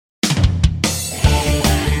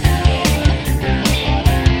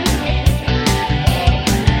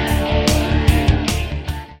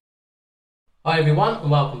Hi everyone,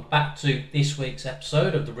 and welcome back to this week's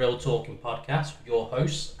episode of the Real Talking Podcast with your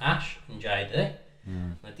hosts Ash and JD.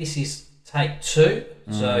 Now, this is take two,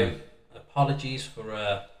 so apologies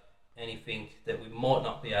for anything that we might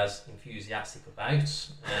not be as enthusiastic about.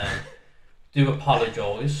 Do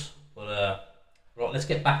apologise, but right, let's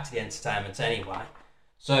get back to the entertainment anyway.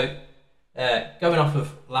 So, going off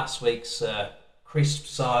of last week's crisp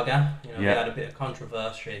saga, we had a bit of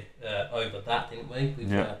controversy over that, didn't we?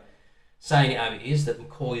 With saying it how it is, that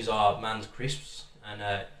McCoys are man's crisps and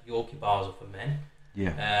Yorkie bars are for men.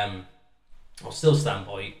 I'll still stand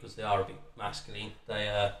by it because they are a bit masculine.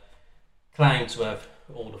 They claim to have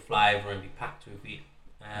all the flavour and be packed with it.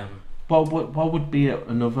 But what would be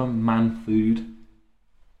another man food?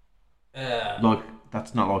 Like,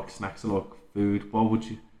 that's not like snacks or like food. What would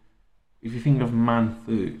you, if you think of man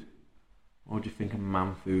food, what would you think a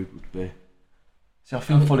man food would be? See, I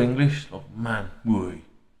think full English, like man, woy.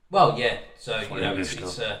 Well, yeah, so it's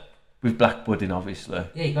with black pudding, obviously.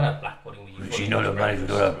 yeah, you gotta have black pudding with your Which you know the man if you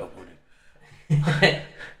don't have black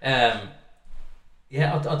pudding.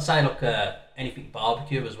 Yeah, I'd say like anything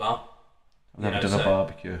barbecue as well. I've never done a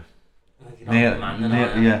barbecue. You're not a man, then,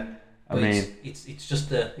 are you? Yeah. I But mean, it's just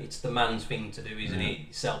the man's thing to do, isn't it? You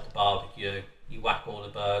set up the barbecue, you whack all the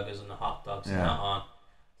burgers and the hot dogs and that on.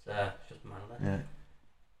 So it's just manly.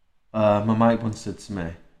 yeah. My mate once said to me,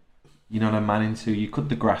 you know, a man into you cut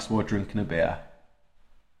the grass while drinking a beer,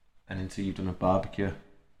 and until you've done a barbecue.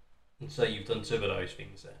 And so you've done two of those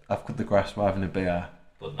things then. I've cut the grass while having a beer.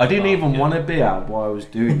 But I didn't even want a beer while I was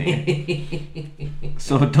doing it.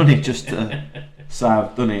 So I've done it just to say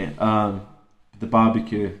I've done it. The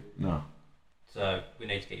barbecue, no. So we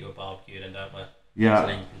need to get you a barbecue then, don't we? Yeah. So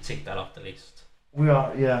then you can tick that off the list. We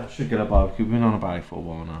are, yeah, should get a barbecue. We've been on about it for a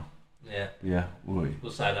while now. Yeah. Yeah, we.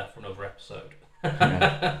 We'll save that for another episode.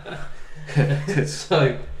 Yeah.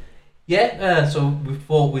 So we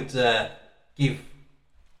thought we'd give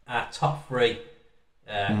our top three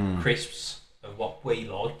crisps of what we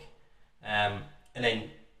like, and then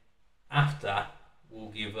after we'll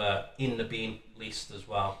give a in the bin list as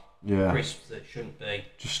well. Yeah. Crisps that shouldn't be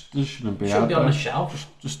Shouldn't be on there. the shelf.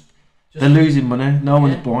 Just they're losing money. No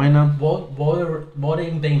one's buying them. Why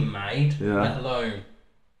even being made, Yeah. let alone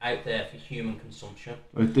out there for human consumption.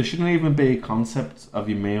 There shouldn't even be a concept of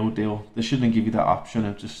your meal deal. They shouldn't give you that option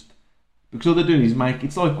of just because all they're doing is make.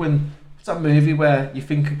 It's like when it's that movie where you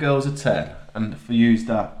think a girl's a 10 and for you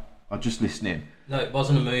that are just listening. No, it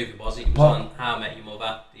wasn't a movie, was it? It was What? on How I Met Your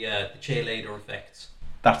Mother, the cheerleader effect.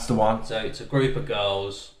 That's the one. So it's a group of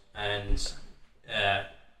girls, and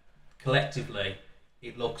collectively,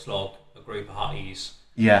 it looks like a group of hotties.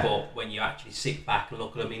 Yeah. But when you actually sit back and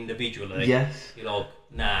look at them individually, Yes. you're like,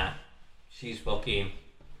 nah, she's fucking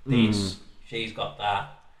this, she's got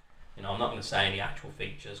that. I'm not going to say any actual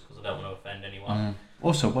features because I don't want to offend anyone.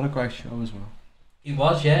 Also, what a great show as well. It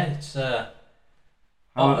was, yeah. It's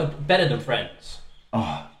better than Friends.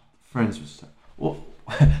 Oh, Friends was so... Well,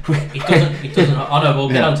 It doesn't. I know we'll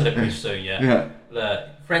get onto the quiz soon. Yeah. yeah.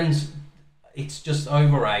 Friends, it's just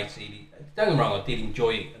overrated. Don't get me wrong, I did enjoy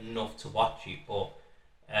it enough to watch it, but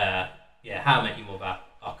How I Met Your Mother,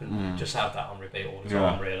 I can just have that on repeat all the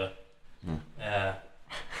time, really. Right.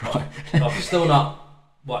 I've still not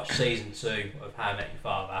watched season 2 of How I Met Your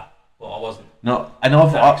Father, but I wasn't No, and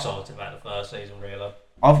that excited about the first season, really.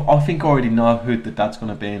 I think I already know who the dad's going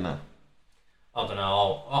to be in there. I don't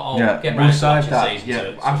know. I'll get we'll round to save watching that. season 2. Yeah,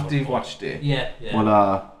 at some after you've point. watched it. Yeah.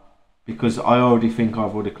 Well, because I already think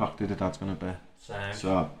I've already clocked who the dad's going to be.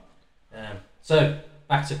 So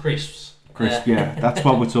back to crisps. Crisp, yeah, that's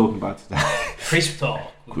what we're talking about today. Crisp talk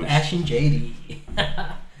with Crisp. Ash and JD.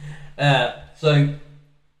 So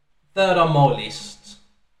third on my list,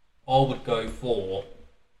 I would go for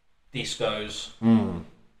Discos.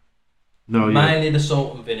 No, yeah. Mainly the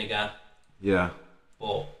salt and vinegar, Yeah.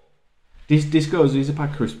 but This goes, these are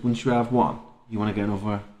pack crisp. Once you have one, you want to get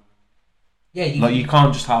another. yeah, You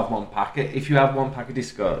can't just have one packet. If you have one pack of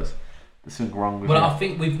Discos, there's something wrong with but it. I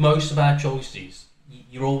think with most of our choices,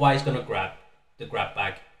 you're always going to grab the grab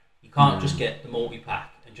bag. You can't just get the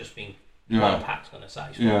multi-pack and just think one pack's going to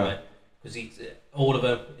satisfy me. Because all of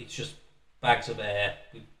them, it's just bags of air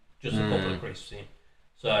with just a couple of crisps in.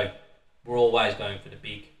 So we're always going for the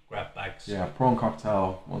big grab bags. Yeah, prawn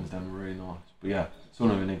cocktail ones, them are really nice. But yeah,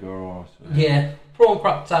 salt and vinegar or Yeah, prawn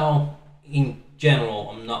cocktail in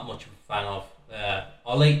general, I'm not much of a fan of.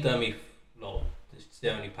 I'll eat them if it's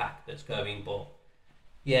the only pack that's going, but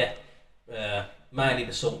yeah, mainly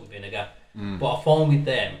the salt and vinegar. But I find with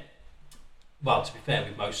them, well, to be fair,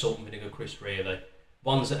 with most salt and vinegar crisps, really,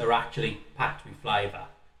 ones that are actually packed with flavour,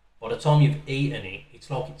 by the time you've eaten it, it's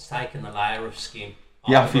like it's taken a layer of skin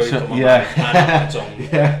Yeah, off the roof of my mouth and off my tongue.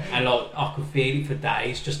 Yeah. And like, I could feel it for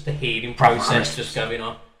days, just the healing process just going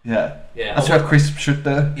on. Yeah. Yeah, That's what crisps should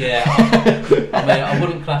do. Yeah, I mean, I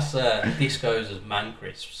wouldn't class discos as man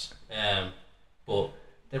crisps, but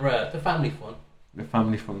they're family fun. The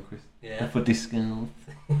family fun crisps. Yeah. They're for discount.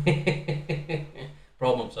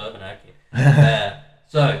 Problem solving, actually.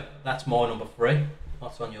 So that's my number 3.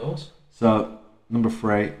 What's on yours? So number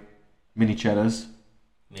 3, mini cheddars.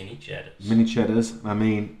 Mini cheddars. Mini cheddars. I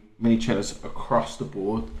mean mini cheddars across the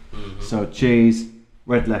board. Mm-hmm. So cheese,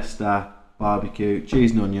 red Leicester, barbecue,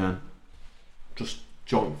 cheese and onion, just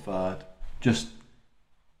joint third, just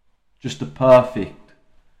the perfect.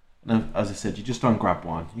 And as I said, you just don't grab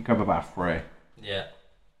one. You grab about 3. Yeah.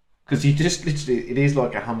 Because you just literally, it is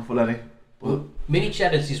like a handful of it. Well, mini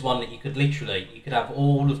cheddars is one that you could have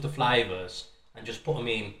all of the flavours and just put them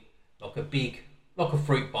in like a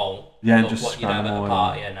fruit bowl. Yeah, and like just what you'd have at scramble a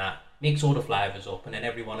party and that. Mix all the flavours up, and then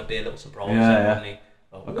everyone would be a little surprised. Yeah.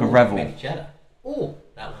 Like a revel. Mini cheddar. Oh,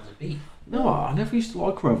 that one's a beef. No, I never used to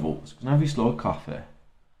like revels because I never used to like coffee.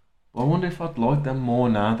 But I wonder if I'd like them more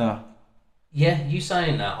now that. Yeah, you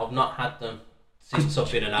saying that, I've not had them since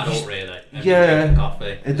I've been an adult, really. Yeah.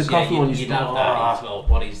 Coffee. The coffee one you'd have that. It's like,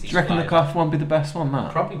 what is this? Do you reckon the coffee one would be the best one,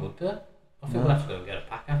 Matt? Probably would be. I think we'll have to go and get a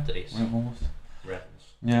pack after this. Rebels. Rebels.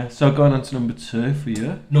 Yeah, so going on to number 2 for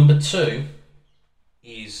you. Number 2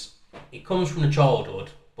 is, it comes from the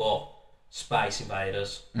childhood, but Space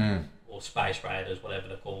Invaders, or Space Raiders, whatever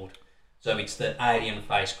they're called. So it's the alien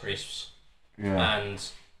face crisps. Yeah. And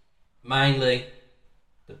mainly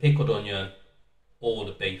the pickled onion or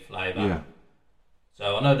the beef flavour. Yeah.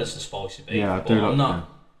 So I know there's the spicy beef, Yeah, I but do I'm like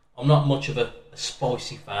I'm not much of a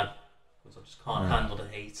spicy fan because I just can't handle the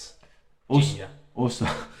heat. Ginger. Also,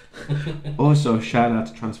 shout out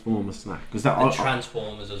to Transformers snack because that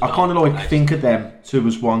Transformers as well. I kind of like think of them 2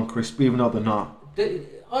 as one crisp, even though they're not.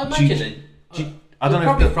 I imagine I don't know.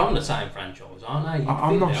 Probably if from the same franchise, aren't they?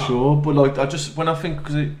 I'm not sure, but like I just when I think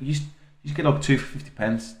because you used to get like 2 for 50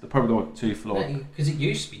 pence, they're probably like 2 for like. Because it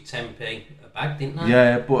used to be 10p a bag, didn't they?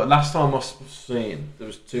 Yeah, but last time I was seeing there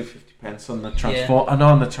was 2 for 50 pence on the Transform. I know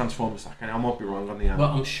on the Transformers snack, I might be wrong on the.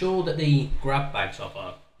 Well, I'm sure that the grab bags of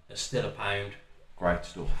them are still £1. Great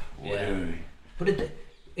stuff. Yeah. But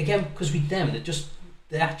again, because with them,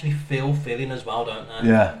 they actually feel filling as well, don't they?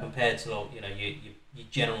 Yeah. Compared to like, your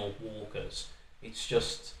general walkers, it's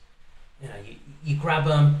just you grab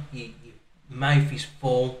them, your mouth is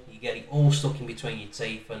full, you get it all stuck in between your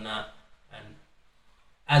teeth and that. And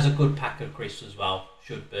as a good pack of crisps as well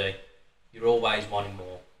should be, you're always wanting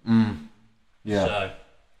more. Yeah. So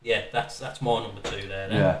yeah, that's my number 2 there.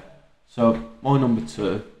 Then. Yeah. So my number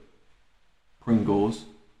 2. Pringles,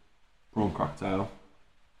 prawn cocktail.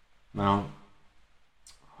 Now,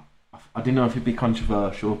 I didn't know if it'd be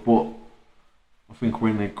controversial, but I think we're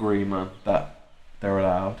in agreement that they're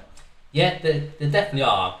allowed. Yeah, they definitely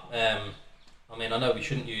are. I mean, I know we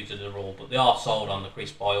shouldn't use it as a rule, but they are sold on the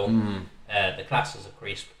crisp aisle. The class as a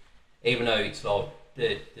crisp, even though it's like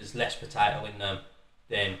there's less potato in them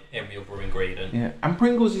than every other ingredient. Yeah, and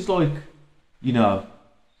Pringles is like, they're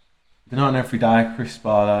not an everyday crisp,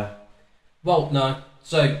 are they? Well, no.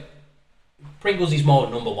 So Pringles is more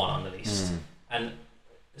number 1 on the list, and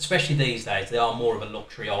especially these days, they are more of a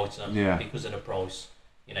luxury item because of the price.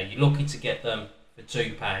 You're lucky to get them for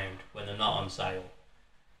 £2 when they're not on sale.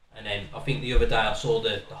 And then I think the other day I saw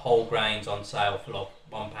the whole grains on sale for like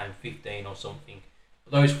 £1.15 or something.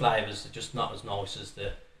 But those flavours are just not as nice as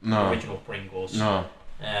the original Pringles. No.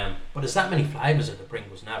 But there's that many flavours of the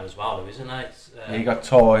Pringles now as well, though, isn't there? Yeah, you got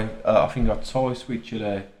Thai. I think you got Thai sweet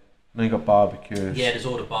chili. Then you got barbecues. Yeah, there's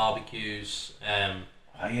all the barbecues. Yeah,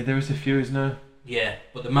 there is a few, isn't there? Yeah,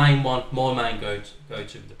 but the main one, my main go to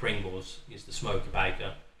with the Pringles is the smoky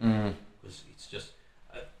bacon. Because it's just,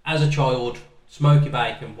 as a child, smoky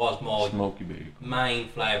bacon was my main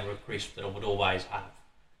flavour of crisp that I would always have.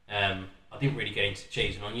 I didn't really get into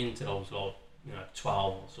cheese and onion until I was like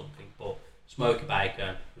 12 or something, but smoky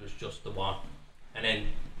bacon was just the one. And then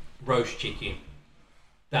roast chicken,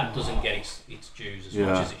 that doesn't get its dues as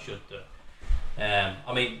much as it should do.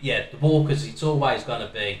 I mean, yeah, the Walkers, it's always going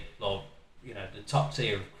to be like, the top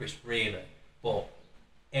tier of crisp really, but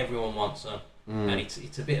everyone wants them. And it's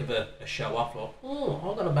a bit of a show off, like, oh,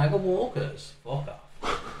 I've got a bag of Walkers. Fuck off.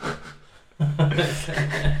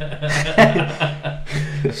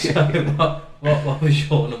 So what was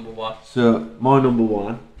your number 1? So my number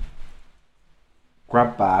 1,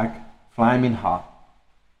 grab bag, flaming hot,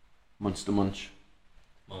 Monster Munch.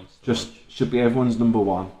 Should be everyone's number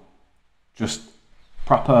 1. Just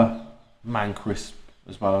proper man crisp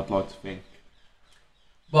as well, I'd like to think.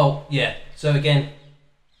 Well, yeah. So again,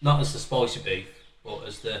 not as the spicy beef, but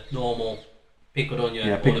as the normal pickled onion,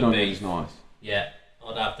 Yeah, or pickled the onion beef, is nice. yeah,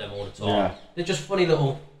 I'd have them all the time. Yeah. They're just funny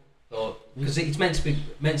little, because it's meant to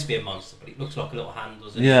be a monster, but it looks like a little hand,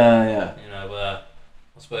 doesn't it? Yeah. You know,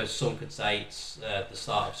 I suppose some could say it's the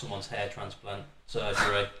start of someone's hair transplant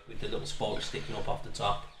surgery with the little spikes sticking up off the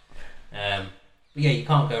top. But yeah, you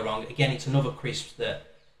can't go wrong. Again, it's another crisp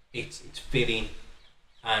that it's filling,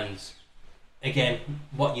 and again,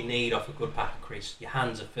 what you need off a good pack of crisps. Your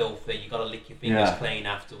hands are filthy. You got to lick your fingers clean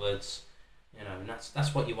afterwards. You know, and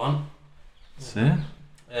that's what you want. That's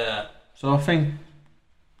it. So I think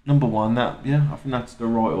number one, I think that's the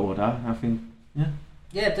right order. I think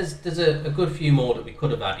Yeah, there's a good few more that we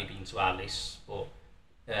could have added into our list, but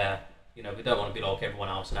you know, we don't want to be like everyone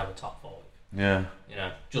else and have a top 5. Yeah. You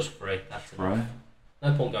know, just 3. That's enough. Right.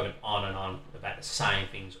 No point going on and on about the same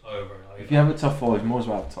things over and over. If you have a top 5, you might as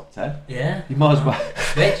well have a top 10. Yeah. You might as well.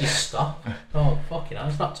 Where do you stop? Oh, fucking hell,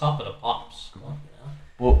 it's not top of the pops. Fucking hell.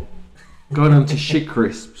 Well, going on to shit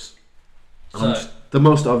crisps. So, The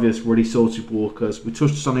most obvious, ready salted Walkers. We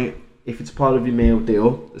touched on it. If it's part of your meal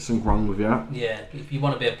deal, there's something wrong with you. yeah, if you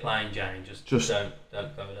want to be a plain Jane, just don't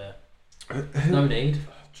go there. No need.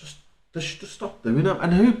 They should just stop doing it.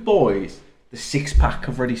 And who buys the 6-pack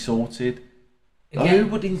of ready salted? Who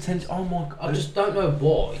Again, would intend? Oh my god! I just don't know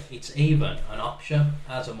why it's even an option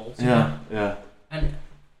as a multi. Yeah. And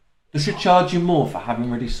They should charge you more for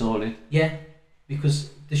having ready salted. yeah, because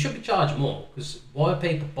they should be charged more. Because why are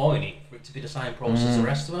people buying it for it to be the same price as the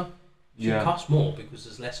rest of them? It should cost more because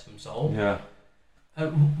there's less of them sold. Yeah.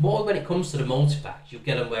 More when it comes to the multi-packs, you'll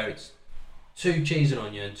get them where it's 2 cheese and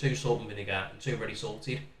onion, 2 salt and vinegar, and 2 ready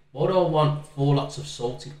salted. Why do I want 4 lots of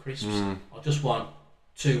salted crisps? I just want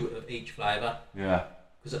 2 of each flavour. Yeah.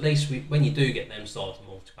 Because at least when you do get them sort of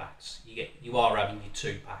multi-packs, you are having your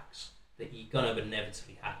 2 packs that you're going to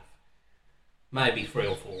inevitably have. Maybe 3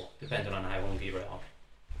 or 4, depending on how hungry you are.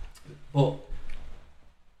 But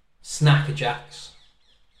Snacker Jacks,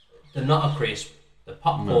 they're not a crisp. They're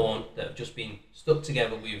popcorn that have just been stuck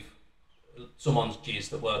together with someone's jizz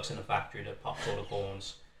that works in a factory that pops all the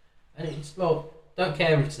corns. And it's like, don't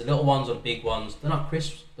care if it's the little ones or the big ones, they're not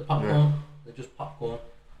crisps, they're popcorn, they're just popcorn.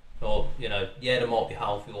 Or, you know, yeah, they might be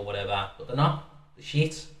healthy or whatever, but they're not. They're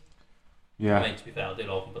shit. Yeah. I mean, to be fair, I do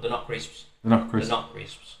love them, but they're not crisps. They're not crisps. They're not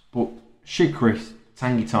crisps. But shit crisp,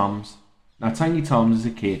 Tangy Toms. Now, Tangy Toms as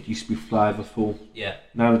a kid used to be flavourful. Yeah.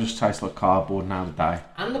 Now they just taste like cardboard nowadays.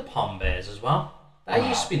 And the Pom Bears as well. They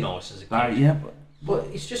used to be nice as a kid. But But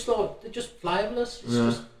it's just like, they're just flavourless. It's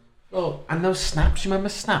just like... And those snaps, you remember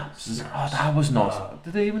snaps? Oh, that was nice.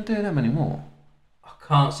 Did they even do them anymore? I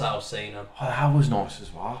can't say I've seen them. Oh, that was nice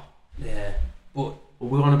as well. Yeah. But... Well,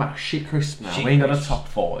 we're on about shit crisp now. Shit We ain't got a crisp. top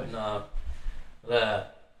 5. No.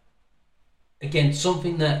 Again,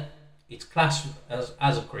 something that it's classed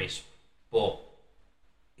as a crisp, but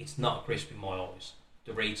it's not a crisp in my eyes.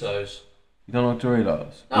 Doritos. You don't like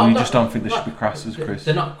Doritos? No, or you no, just don't think they no, should be classed as crisp?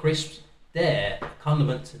 They're not crisps. They're a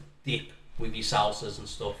condiment to dip with your salsas and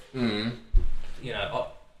stuff. Mm. You know,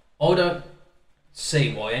 I don't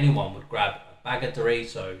see why anyone would grab a bag of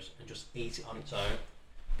Doritos and just eat it on its own,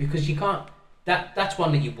 because you can't. That's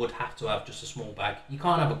one that you would have to have just a small bag. You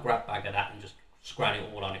can't have a grab bag of that and just scran it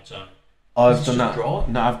all on its own. I've done that. Dry.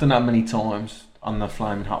 No, I've done that many times on the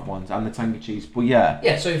flaming hot ones and the tangy cheese. But yeah.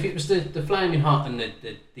 Yeah, so if it was the flaming hot and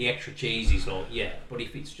the extra cheesies, like, yeah. But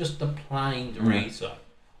if it's just the plain Dorito,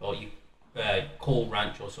 or you Cool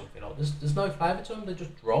Ranch or something, like, there's no flavour to them. They're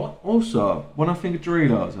just dry. Also, when I think of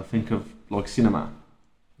Doritos, I think of like cinema.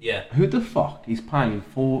 Yeah. Who the fuck is paying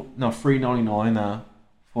 $3.99 now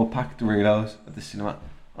for a pack of Doritos at the cinema?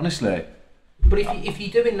 Honestly. But if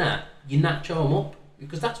you're doing that, you nacho them up,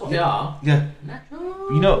 because that's what they are. Yeah.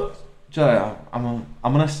 Nacho. You know, Joe, I'm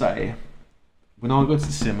gonna say, when I go to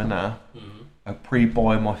the cinema now, I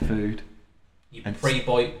pre-buy my food. You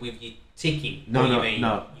pre-buy it with your ticket. No.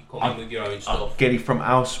 You come in with your own I stuff. get it from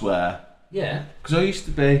elsewhere. Yeah. Because I used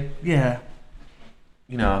to be,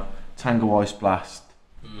 you know, Tango Ice Blast.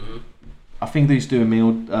 Mm-hmm. I think they used to do a meal,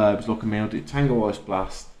 it was like a meal, Tango Ice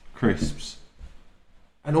Blast, crisps.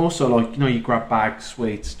 And also, like, you know, you grab bags,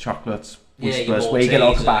 sweets, chocolates, whispers, where you get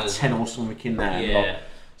like about 10 or something in there. Yeah. Like,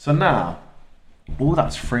 so now, all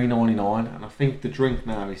that's $3.99, and I think the drink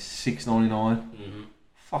now is $6.99. Mm-hmm.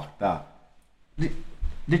 Fuck that.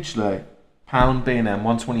 Literally, pound B&M,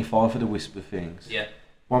 $1.25 for the whisper things. Yeah.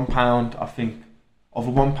 £1, I think,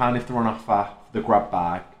 over £1 if they're on offer for the grab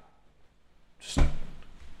bag. It's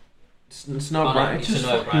no brainer. It's a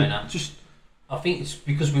no-brainer. Just, I think it's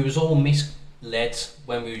because we was all misled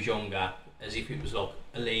when we was younger, as if it was like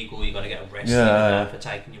illegal, you got to get arrested for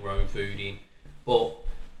taking your own food in. But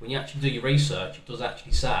when you actually do your research, it does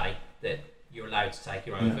actually say that you're allowed to take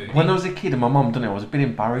your own food. When I was a kid and my mum done it, I was a bit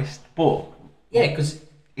embarrassed, but yeah, because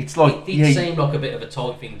it's like it did seem like a bit of a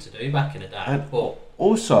tight thing to do back in the day. But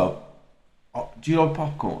also, do you like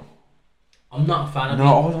popcorn? I'm not a fan of it.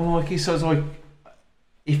 No, I don't like it. So it's like,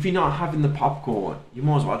 if you're not having the popcorn, you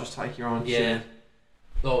might as well just take your own shit.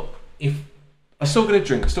 Like, if I still get a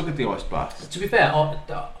drink, I still get the ice blast. To be fair,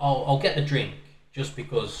 I'll get the drink just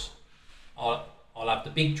because I'll have the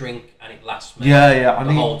big drink and it lasts me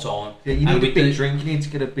the whole time. Yeah, you need a big drink. You need to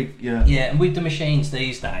get a big Yeah, and with the machines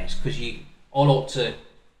these days, because I like to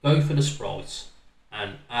go for the Sprite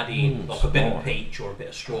and add in like a bit of peach or a bit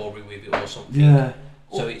of strawberry with it or something. Yeah.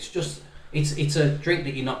 So it's a drink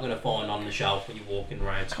that you're not going to find on the shelf when you're walking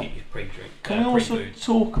around to get your pre-drink. Can we also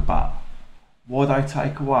talk about why they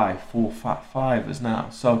take away 4 Fat Fivers now?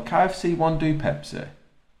 So KFC won't do Pepsi.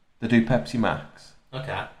 They do Pepsi Max.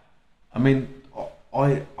 Okay. I mean,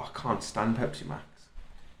 I can't stand Pepsi Max.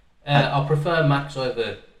 I prefer Max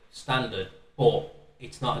over standard, but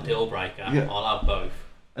it's not a deal breaker. Yeah. I'll have both.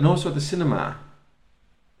 And also at the cinema,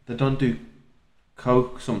 they don't do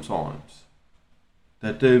Coke sometimes.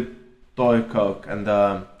 They do Diet Coke and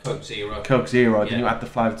Coke Zero. Coke Zero. Then you add the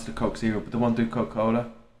flavour to the Coke Zero, but they won't do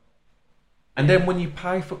Coca-Cola. And then when you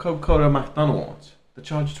pay for Coca-Cola at McDonald's, they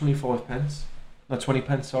charge you 25 pence. No, 20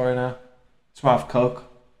 pence, sorry now. To have Coke.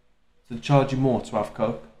 So they charge you more to have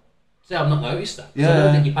Coke. See, I've not noticed that. Yeah. So I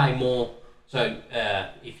know that you pay more. So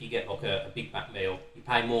if you get like a Big Mac meal, you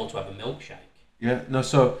pay more to have a milkshake. Yeah, no,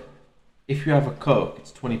 so if you have a Coke,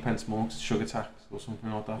 it's 20 pence more because it's sugar tax or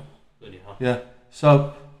something like that. Bloody hell. Yeah,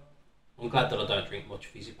 so... I'm glad that I don't drink much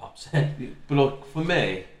fizzy pops. But look, for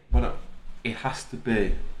me, it has to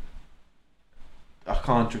be... I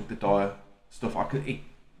can't drink the diet stuff. It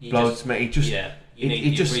blows me. It just... Yeah,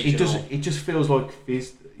 it just feels like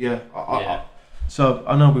fizz. Yeah. So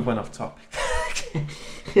I know we went off topic.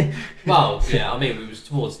 Well, yeah. I mean, it was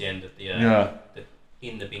towards the end of the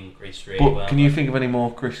in the bin crisp, really. But can you think of any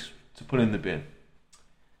more crisps to put in the bin?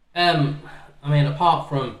 I mean, apart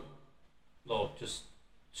from like just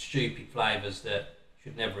stupid flavours that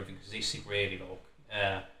should never have existed, really.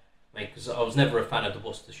 Like, because I was never a fan of the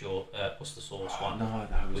Worcester sauce one. No,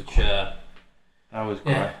 that was that was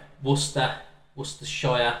great.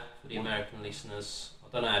 Worcestershire for the American listeners. I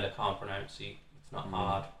don't know how they can't pronounce it. It's not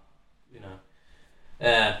hard, you know.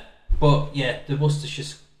 But yeah, the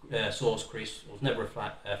Worcestershire sauce crisp. I was never a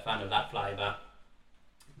fan of that flavour.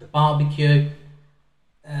 The barbecue,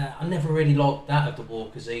 I never really liked that of the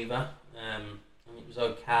Walkers either. I mean, it was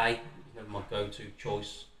okay. It was never my go-to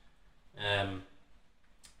choice.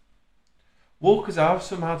 Walkers have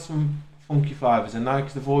had some funky flavours in there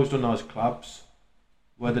because they've always done those clubs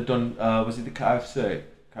where they've done. Was it the KFC?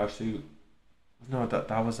 KFC. No, that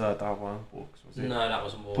was that one Walkers, was it? No, that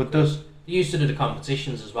wasn't Walkers. But they used to do the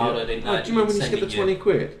competitions as well, though, didn't they? Do you remember when you used to get the 20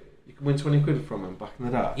 quid? You could win 20 quid from them back in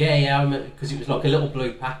the day. Yeah, I remember because it was like a little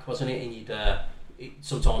blue pack, wasn't it? And you'd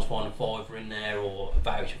sometimes find a fiver in there or a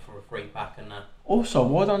voucher for a free pack and that. Also,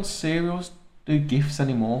 why don't cereals do gifts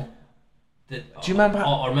anymore? Do you remember?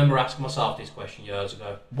 I remember asking myself this question years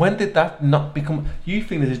ago. When did that not become... You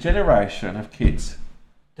think there's a generation of kids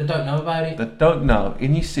that don't know about it? That don't know.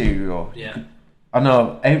 In your cereal... Yeah. I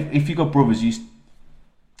know, if you got brothers, you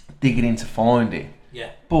digging in to find it. Yeah.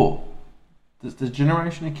 But there's the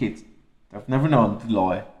generation of kids that have never known the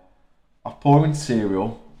lie of pouring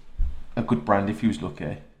cereal, a good brand if you was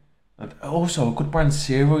lucky. And also, a good brand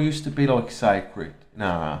cereal used to be like sacred in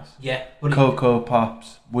our house. Yeah. But Cocoa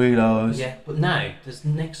Pops, Wheelos. Yeah, but now there's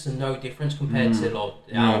next to no difference compared to like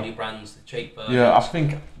the Aldi brands, the cheap versions. Yeah, I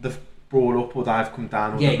think they've brought up or they've come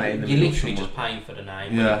down. Or yeah, you're literally just paying for the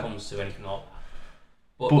name when it comes to anything like that.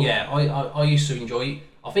 But yeah, I used to enjoy it.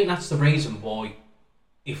 I think that's the reason why,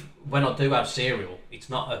 when I do have cereal,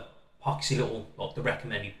 it's not a poxy little, like the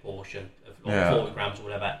recommended portion of like 40 grams or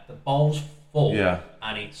whatever. The bowl's full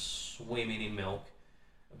and it's swimming in milk.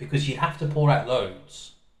 Because you'd have to pour out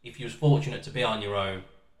loads. If you was fortunate to be on your own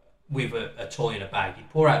with a toy in a bag,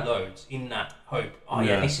 you'd pour out loads in that hope,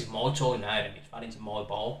 this is my toy now and it's fed into my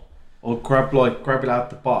bowl. Or grab it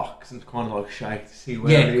out the box and kind of like shake to see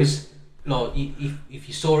where it is. Like if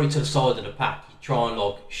you saw it to the side of the pack, you try and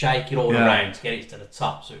like shake it all around to get it to the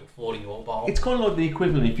top so it would fall in your bowl. It's kind of like the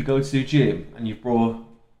equivalent if you go to the gym and you've brought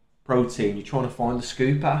protein, you're trying to find the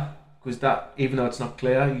scooper because that, even though it's not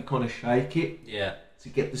clear, you kind of shake it to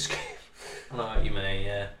get the scoop. I know what you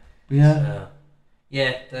mean, yeah.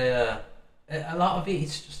 A lot of it,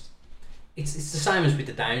 it's just it's the same as with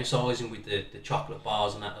the downsizing with the chocolate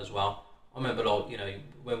bars and that as well. I remember like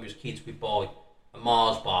when we was kids we'd buy a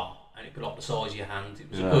Mars bar. And it'd be like the size of your hand. It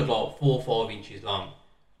was a good like 4 or 5 inches long,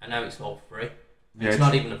 and now it's like 3. Yeah, It's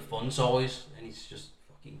not even a fun size, and it's just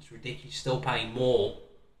fucking, it's ridiculous. You're still paying more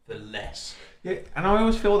for less. Yeah, and I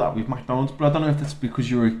always feel that with McDonald's, but I don't know if that's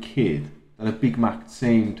because you're a kid that a Big Mac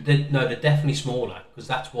seemed. They're definitely smaller, because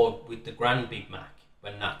that's why with the Grand Big Mac,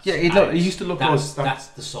 when that's Yeah, it used to look that's, like that's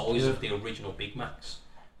the size of the original Big Macs.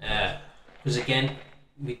 Because again,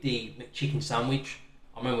 with the McChicken sandwich,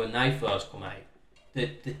 I remember when they first come out, the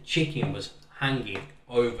chicken was hanging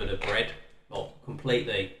over the bread, like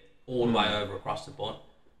completely all the way over across the bun.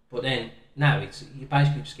 But then now you're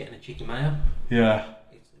basically just getting a chicken mayo. Yeah.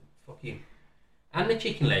 It's fucking. And the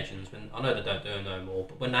chicken legends, when I know they don't do them no more,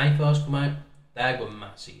 but when they first come out, they were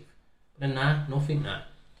massive. But then now, nothing now.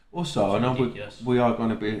 Also, I know we are going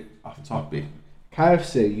to be off topic.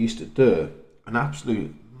 KFC used to do an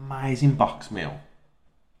absolute amazing box meal.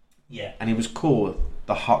 Yeah. And it was called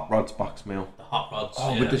the Hot Rods box meal. The hot rods.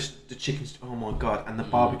 Oh, yeah. with the chicken. Oh my god! And the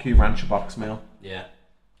barbecue rancher box meal. Yeah.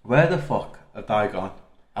 Where the fuck have they gone?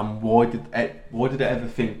 And why did they ever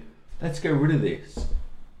think, let's get rid of this?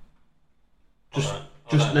 Just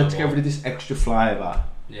let's get rid of this extra flavour.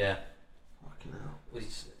 Yeah. Fucking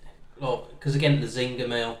hell. Because again, the Zinger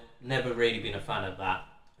meal, never really been a fan of that.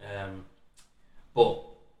 But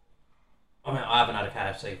I mean, I haven't had a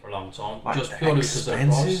KFC for a long time, Like, just purely because of the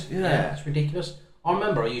price. Yeah, it's ridiculous. I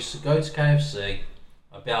remember I used to go to KFC.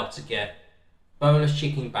 I'd be able to get boneless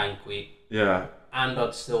chicken banquet, Yeah. and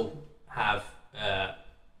I'd still have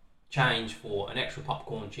change for an extra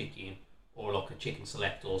popcorn chicken or like a chicken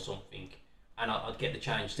select or something, and I'd get the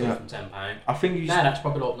change still from £10. I think Now that's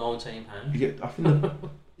probably like £19. I think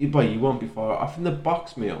you won't be far. I think the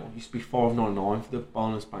box meal used to be $5.99 for the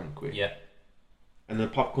boneless banquet. Yeah. And the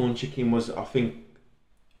popcorn chicken was, I think,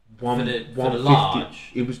 For the $1.50.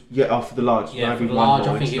 large. It was for the large. Yeah, maybe for the large,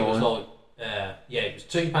 I $1.99. think it was like it was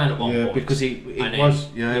 £2 at one point. Because it and was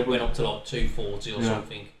it went up to like $2.40 or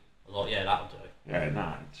something. I was like, that'll do.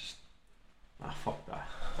 Yeah, fuck that.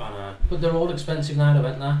 I know, but they're all expensive now,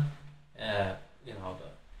 aren't they?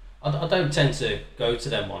 I don't tend to go to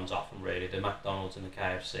them ones often, really. The McDonald's and the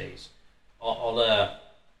KFCs.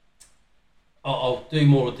 I'll do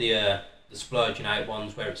more of the splurging out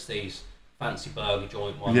ones where it's these fancy burger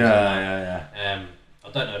joint ones. Yeah. I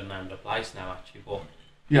don't know the name of the place now actually, but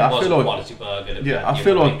Yeah, it was I feel a like quality burger. I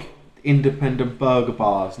feel like independent burger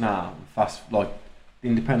bars now, the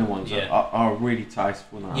independent ones are really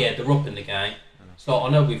tasteful now. Yeah, they're up in the game. So I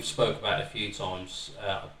know we've spoke about it a few times.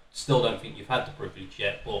 I still don't think you've had the privilege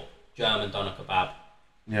yet, but German doner kebab.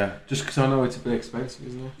 Yeah, just because I know it's a bit expensive,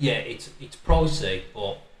 isn't it? Yeah, it's pricey,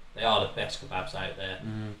 but they are the best kebabs out there.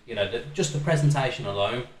 You know, just the presentation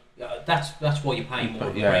alone. That's why you're paying more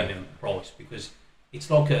of a premium price, because it's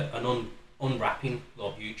like an unwrapping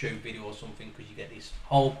like YouTube video or something, because you get this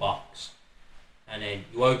whole box and then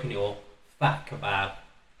you open it up, fat kebab,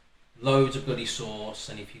 loads of bloody sauce,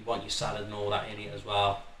 and if you want your salad and all that in it as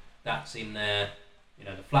well, that's in there. You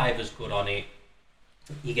know, the flavour's good on it.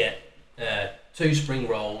 You get 2 spring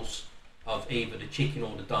rolls of either the chicken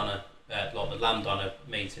or the doner, like the lamb doner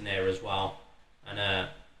meat in there as well, and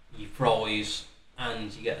your fries,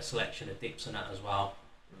 and you get a selection of dips and that as well.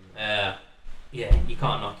 You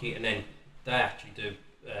can't knock it. And then they actually do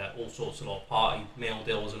all sorts of like party meal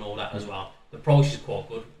deals and all that as well. The price is quite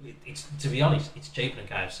good. It's, to be honest, it's cheaper than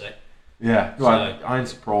KFC. Yeah, right. I ain't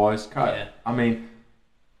surprised. Yeah. I mean,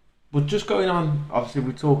 but just going on, obviously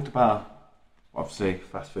we talked about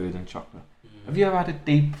fast food and chocolate. Have you ever had a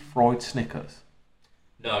deep fried Snickers?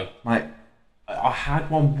 No. Mate, I had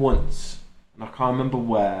one once, and I can't remember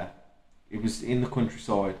where. It was in the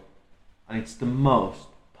countryside, and it's the most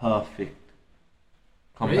perfect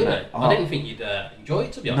combination. Really? I didn't think you'd enjoy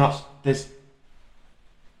it, to be honest.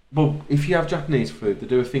 Well, if you have Japanese food, they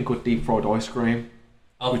do a thing called deep fried ice cream.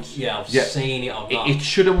 I've seen it. It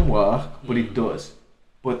shouldn't work, but it does.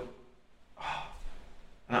 But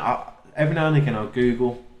every now and again, I'll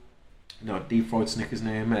Google, deep fried Snickers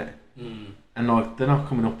near me, and they're not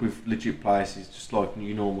coming up with legit places, just like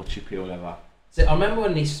your normal chippy or whatever. So I remember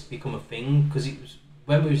when this become a thing, because it was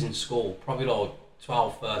when we was in school, probably like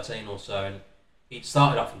 12, 13 or so, and it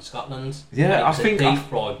started off in Scotland. Yeah, I think deep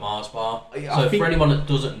fried Mars bar. For anyone that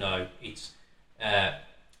doesn't know, it's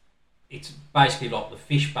basically like the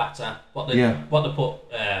fish batter. What they put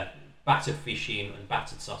battered fish in and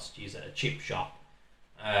battered sausages at a chip shop.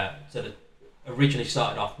 So they originally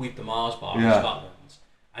started off with the Mars bar in Scotland,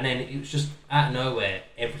 and then it was just out of nowhere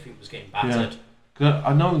everything was getting battered. Yeah.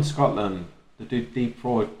 I know in Scotland they do deep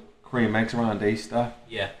fried cream eggs around Easter.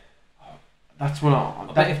 Yeah. That's what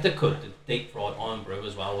I bet if they could, the deep fried iron brew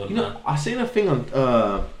as well, wouldn't they? I seen a thing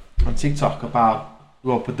on TikTok about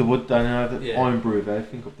with the wood down there, the iron brew,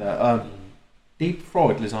 everything up there. Deep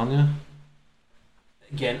fried lasagna.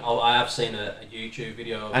 again, I have seen a YouTube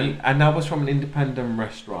video of it. And that was from an independent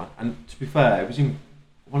restaurant. And to be fair, it was in.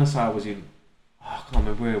 I want to say I was in. Oh, I can't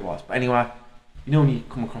remember where it was, but anyway, you know when you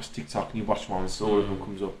come across TikTok and you watch one, and all of them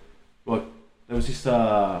comes up. Like there was this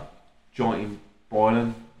joint in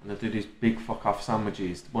Boylan, and they do these big fuck off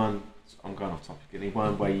sandwiches. The one I'm going off topic again. The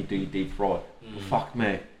one where you do your deep fry. But fuck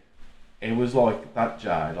me, it was like that,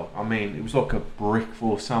 Jay. Like I mean, it was like a brick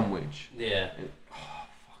full sandwich. Yeah.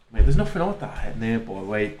 Mate, there's nothing like that nearby.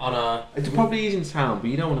 Wait, I know. It probably is in town, but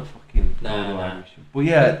you don't want to fucking go to No. Irish. But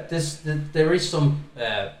yeah, there is some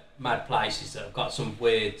mad places that have got some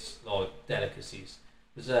weird like delicacies.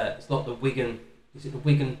 It's like the Wigan. Is it the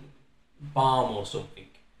Wigan Barm or something?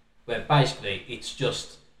 Where basically it's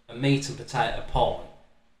just a meat and potato pie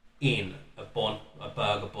in a bun, a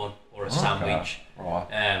burger bun, or a sandwich.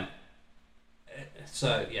 Right.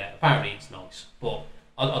 So yeah, apparently it's nice, but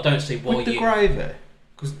I don't see why With the gravy.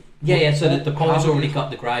 Yeah. So the pie's already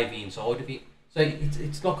got the gravy inside of it. So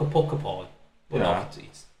it's like a pucker pie, but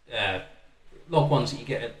it's like ones that you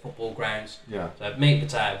get at football grounds. Yeah. So meat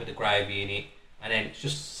potato with the gravy in it, and then it's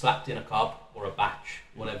just slapped in a cob or a batch,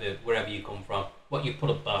 wherever you come from. What you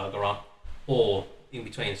put a burger on, or in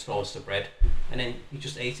between a slice of bread, and then you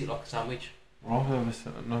just eat it like a sandwich.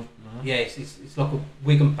 No. Yeah, it's like a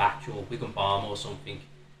Wigan batch or Wigan Barm or something.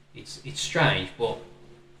 It's strange, but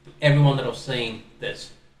everyone that I've seen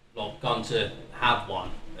that's like gone to have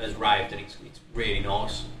one has raved, and it's really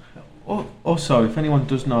nice. Also, if anyone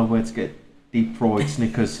does know where to get deep fried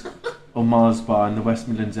Snickers or Mars bar in the West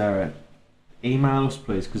Midlands area, email us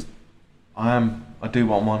please, because I do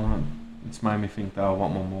want one. It's made me think that I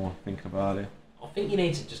want one more thinking about it. I think you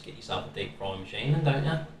need to just get yourself a deep fry machine, don't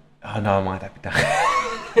you? Oh no, I might have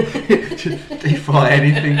to just deep fry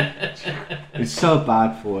anything. It's so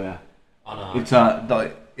bad for you. I know. It's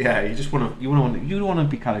like yeah, you want to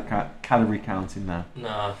be calorie counting now.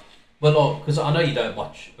 No. Well, because I know you don't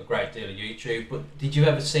watch a great deal of YouTube, but did you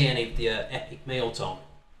ever see any of the Epic Meal Time?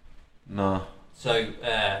 No. So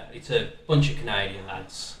it's a bunch of Canadian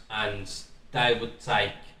lads, and they would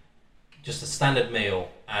take just a standard meal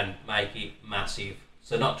and make it massive.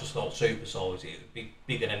 So not just like super size, it would be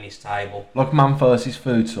bigger than this table. Like Man vs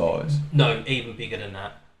Food size? No, even bigger than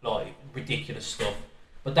that. Like ridiculous stuff.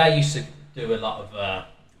 But they used to do a lot of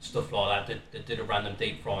stuff like that. They did a random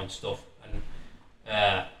deep frying stuff, and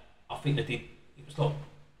I think they did. It was like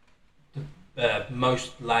the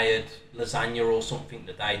most layered lasagna or something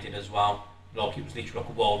that they did as well. Like it was literally like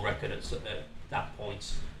a world record at that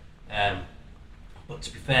point. But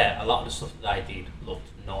to be fair, a lot of the stuff that they did looked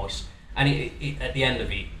nice. And it at the end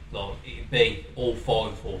of it, like, it'd be all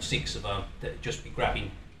 5 or 6 of them that'd just be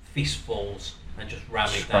grabbing fistfuls and just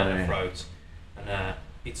ramming it down their throats. And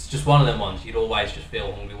it's just one of them ones you'd always just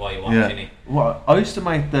feel hungry while you're watching it. Well, I used to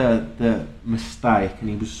make the mistake, and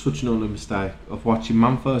it was such an ugly mistake, of watching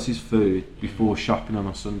Man vs Food before shopping on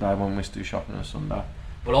a Sunday when we used to do shopping on a Sunday.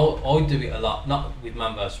 Well, I do it a lot, not with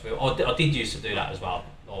Man vs Food. I did used to do that as well.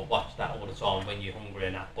 I watch that all the time when you're hungry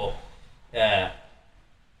and that. But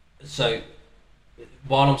so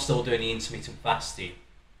while I'm still doing the intermittent fasting,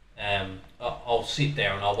 I'll sit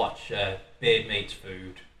there and I'll watch Beard Meats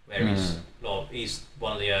Food, where he's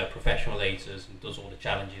one of the professional eaters and does all the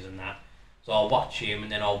challenges and that. So I'll watch him,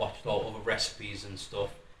 and then I'll watch like other recipes and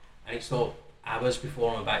stuff. And it's like hours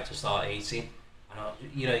before I'm about to start eating,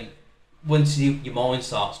 and once your mind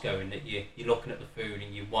starts going that you're looking at the food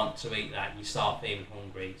and you want to eat that and you start feeling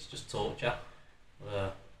hungry, it's just torture.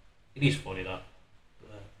 It is funny though.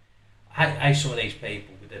 How some of these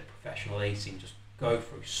people with their professional eating just go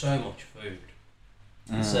through so much food.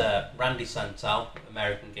 It's Randy Santel,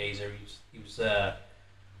 American geezer. He was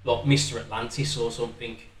like Mr. Atlantis or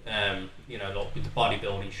something. Like with the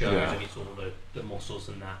bodybuilding shows, and it's all the muscles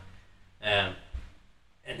and that.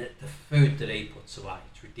 And the food that he puts away,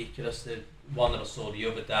 it's ridiculous. The one that I saw the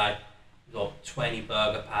other day, like 20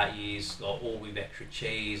 burger patties, like all with extra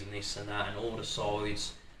cheese and this and that, and all the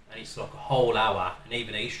sides. And it's like a whole hour, and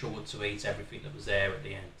even he struggled to eat everything that was there at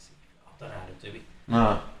the end. I don't know how to do it.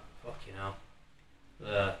 No. Fucking hell.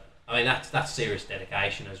 I mean, that's serious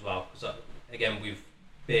dedication as well. Because again, with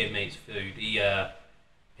Beard Meats Food,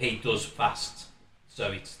 he does fast,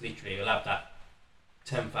 so it's literally he'll have that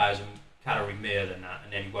 10,000 calorie meal and that,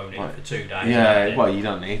 and then he won't eat for 2 days. Yeah, well, you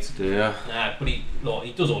don't need to do that. Nah, but he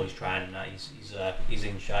does all his training and that. He's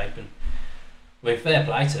in shape, and we're fair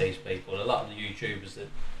play to these people. A lot of the YouTubers that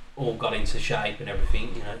all got into shape and everything.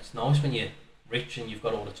 It's nice when you're rich and you've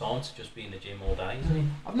got all the time to just be in the gym all day, isn't it?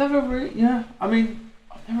 I've never really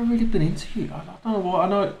been into it. I don't know what. I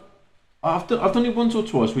know I've done it once or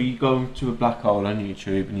twice where you go to a black hole on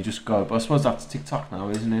YouTube and you just go. But I suppose that's TikTok now,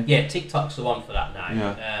 isn't it? Yeah, TikTok's the one for that now.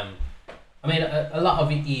 Yeah. I mean, a lot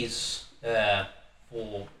of it is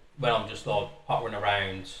for when I'm just like pottering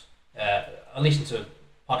around. I listen to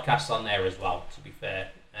podcasts on there as well, to be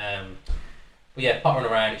fair. But yeah, pottering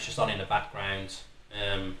around, it's just on in the background.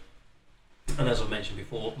 And as I mentioned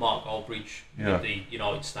before, Mark Goldbridge with the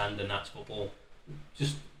United Stand and That's Football.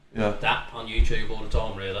 Just that on YouTube all the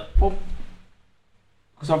time, really. Well,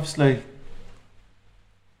 because obviously,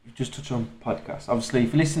 you just touch on podcasts. Obviously,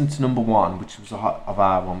 if you listen to number one, which was of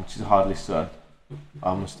our one, which is a hard listen,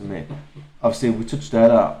 I must admit. Obviously, we touched there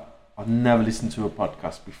that I've never listened to a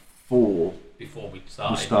podcast before we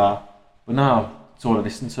started. But now, it's all I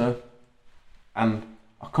listen to. And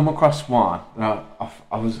I come across one that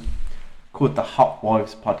I was called the Hot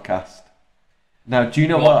Wives Podcast. Now, do you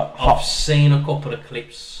know what? I've seen a couple of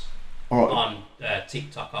clips on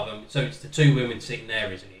TikTok of them. So it's the two women sitting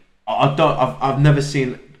there, isn't it? I've never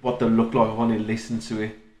seen what they look like. I've only listened to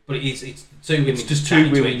it. But it's the two women. It's just two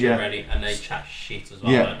women, yeah. Already, and they chat shit as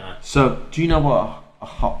well, yeah. Don't they? So, do you know what a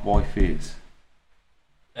hot wife is?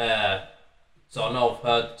 So I know I've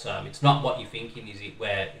heard the term. It's not what you're thinking, is it?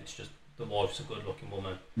 Where it's just the wife's a good-looking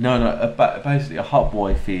woman. No. Basically, a hot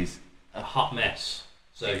wife is a hot mess.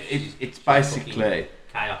 So it's basically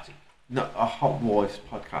chaotic. No, a hot wife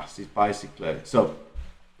podcast is basically a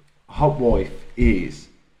hot wife is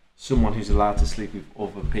someone who's allowed to sleep with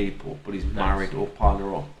other people, but is married or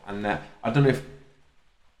partner up, and I don't know if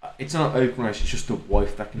it's not an open race. It's just a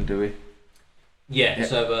wife that can do it. Yeah.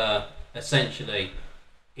 So essentially,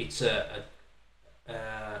 it's a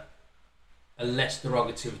less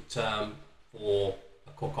derogative term for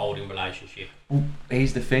a cuckolding relationship. Well,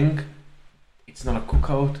 here's the thing: it's not a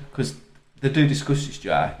cuckold because they do discuss this,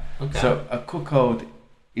 Jay. Okay. So a cuckold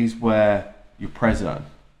is where you're present.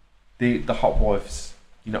 The hot wife's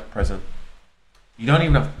you're not present. You don't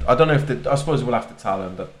even have. I don't know if I suppose we'll have to tell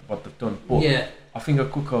them that what they've done. But yeah. I think a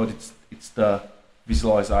cuckold it's the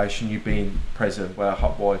visualization, you being present. Where a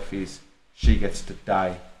hot wife is, she gets to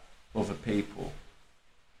date other people.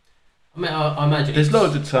 I mean, I imagine there's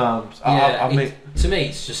loads of terms. Yeah, I mean, to me,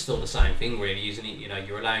 it's just still the same thing, really, isn't it? You know,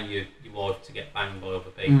 you're allowing your wife to get banged by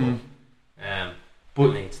other people. But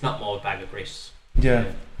I mean, it's not my bag of grist.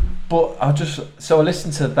 Yeah, but I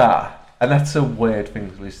listened to that, and that's a weird thing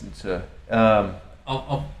to listen to.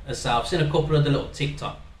 I've seen a couple of the little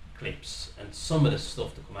TikTok clips, and some of the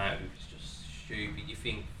stuff that come out is just stupid. You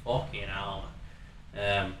think, fucking hell,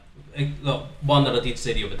 man. Look, one that I did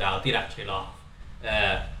see the other day, I did actually laugh.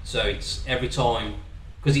 So it's every time,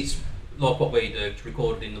 because it's like what we do, it's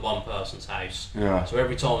recorded in the one person's house. Yeah. So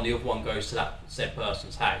every time the other one goes to that said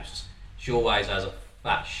person's house, she always has a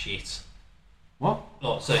fat shit. What?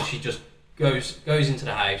 Like, so she just goes into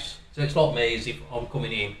the house. So it's like me, as if I'm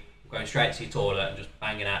coming in, going straight to the toilet and just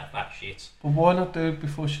banging out a fat shit. But why not do it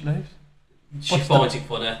before she leaves? She finds it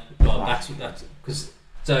funny. Like, that's because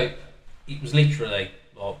so it was literally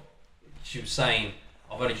like she was saying,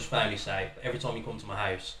 I've only just found this out. Every time you come to my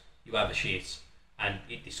house, you have a shit, and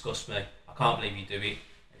it disgusts me. I can't believe you do it.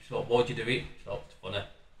 And she's like, why'd you do it? She's like, it's funny.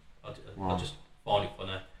 I just find it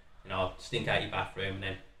funny. You know, I'd stink out your bathroom, and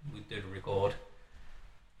then we'd do the record.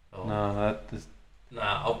 So, no,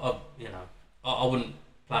 I wouldn't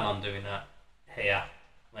plan on doing that here. I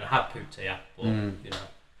mean, I have pooped here, but you know,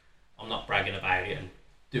 I'm not bragging about it and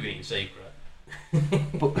doing it in secret.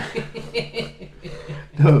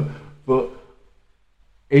 but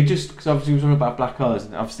it just, because obviously we was on about black holes,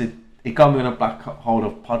 and obviously it got me on a black hole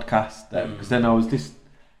of podcast then, because then it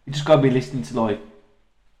just got me listening to like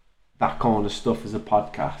that kind of stuff as a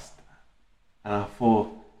podcast, and I thought,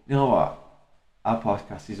 you know what, our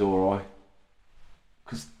podcast is alright,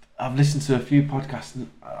 because I've listened to a few podcasts, and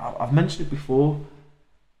I've mentioned it before,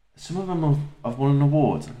 some of them have won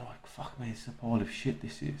awards, and I'm like, fuck me, it's a pile of shit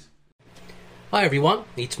this is. Hi everyone,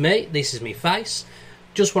 it's me, this is me face.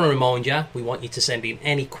 Just want to remind you, we want you to send in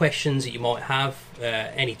any questions that you might have,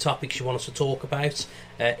 any topics you want us to talk about.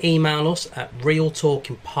 Email us at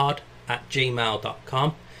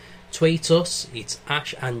realtalkingpod@gmail.com. Tweet us, it's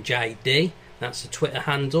Ash and JD, that's the Twitter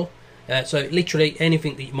handle. So literally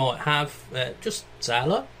anything that you might have, just say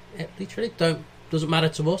hello. Literally, doesn't matter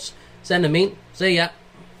to us. Send them in, see ya.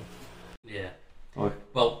 Yeah. Hi.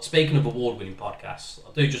 Well, speaking of award-winning podcasts,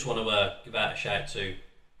 I do just want to give out a shout to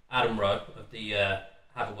Adam Rowe of the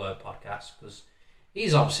Have a Word podcast, because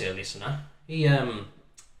he's obviously a listener. He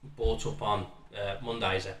brought up on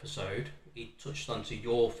Monday's episode, he touched onto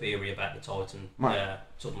your theory about the Titan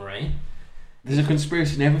submarine. There's a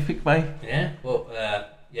conspiracy in everything, mate. Yeah, well,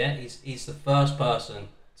 he's the first person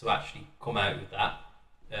to actually come out with that.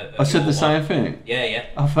 I said the your same one. thing. Yeah.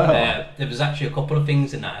 I felt. There was actually a couple of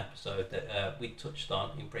things in that episode that we touched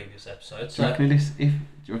on in previous episodes. Do you So,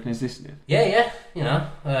 reckon he's listening? yeah, you know,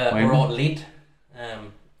 Why alright not? lid.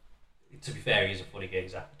 To be fair, he's a funny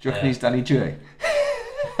geezer. Do you reckon he's Danny G?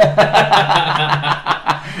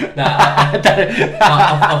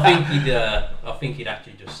 I think he'd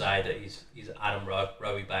actually just say that he's Adam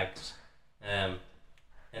Rowie Bags, and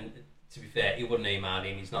to be fair, he wouldn't email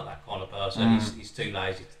him. He's not that kind of person. He's too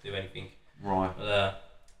lazy to do anything. Right.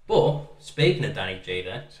 But speaking of Danny G,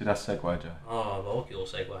 then. See, that's segue, Joe. Oh, I like your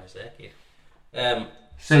segues there, kid.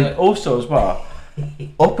 See, also as well,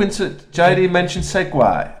 up into JD mentioned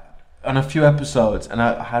Segway on a few episodes, and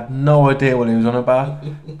I had no idea what he was on about.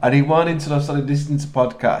 And he went until I started listening to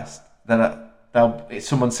podcasts that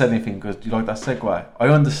someone said anything goes, "Do you like that Segway?" I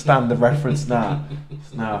understand the reference now.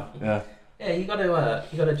 Yeah. Yeah, you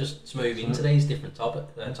gotta just smooth into these different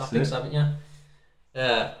topics, haven't you?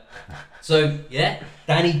 So yeah,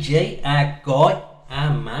 Danny G, our guy,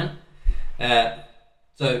 our man.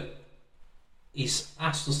 So he's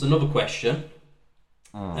asked us another question.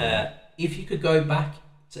 If you could go back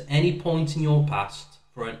to any point in your past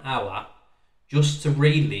for an hour, just to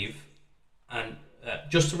relive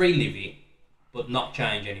it, but not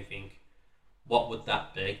change anything, what would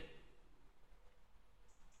that be?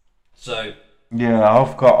 So Yeah,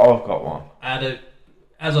 I've got one.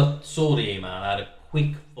 As I saw the email, I had a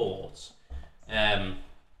quick thought, and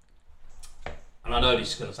I know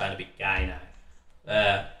this is going to sound a bit gay now,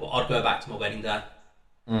 but I'd go back to my wedding day,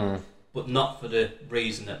 but not for the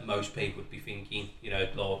reason that most people would be thinking. You know,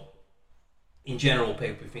 like, in general,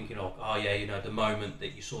 people would be thinking, oh yeah, you know, the moment that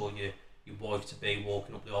you saw your wife to be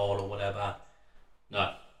walking up the aisle or whatever.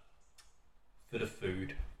 No, for the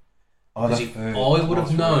food. Oh, Because that if food. I would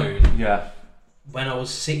have known Yeah. when I was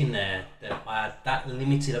sitting there that I had that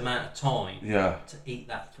limited amount of time Yeah. to eat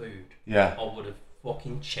that food, Yeah. I would have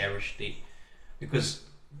fucking cherished it. Because,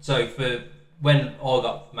 so for when I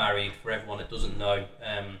got married, for everyone that doesn't know,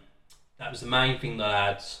 that was the main thing that I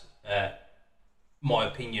had my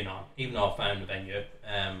opinion on, even though I found the venue,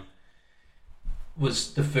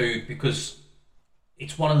 was the food, because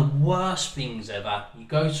it's one of the worst things ever. You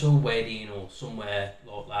go to a wedding or somewhere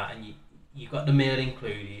like that and you got the meal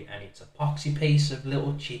included and it's a poxy piece of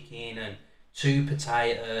little chicken and 2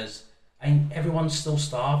 potatoes and everyone's still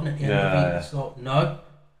starving at the end of it. Yeah. It's like, no,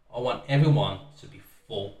 I want everyone to be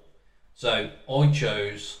full. So I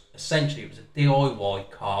chose, essentially it was a DIY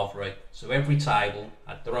carvery. So every table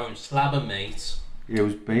had their own slab of meat. It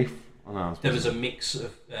was beef. Oh, no, There was a mix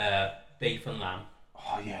of beef and lamb.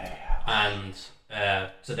 Oh yeah. And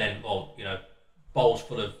so then, well, you know, bowls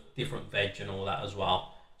full of different veg and all that as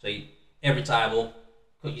well. So every table,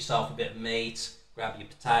 cut yourself a bit of meat, grab your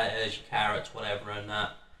potatoes, your carrots, whatever, and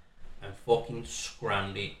that, and fucking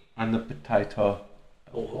scrand it. And the potato.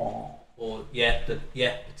 Potato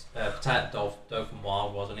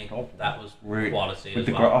dauphinoise, wasn't it? That was Really? quality With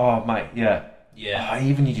as the well. oh mate, yeah. Yeah, Oh,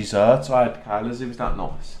 even your desserts, I had Kyla's. It was that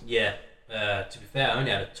nice. yeah. To be fair, I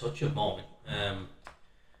only had a touch of mine.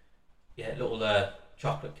 Little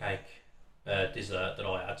chocolate cake dessert that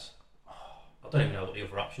I had. I don't even know what the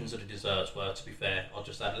other options of the desserts were, to be fair. I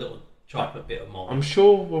just had a little chocolate bit of mine. I'm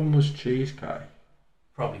sure one was cheesecake.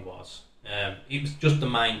 Probably was. It was just the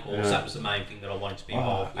main course. Yeah. That was the main thing that I wanted to be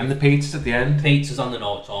involved with. And the pizzas at the end. Pizzas on the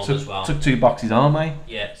night time as well. Took 2 boxes on, mate.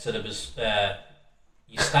 Yeah, so there was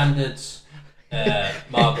your standards,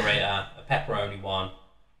 margarita, a pepperoni one.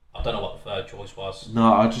 I don't know what the third choice was.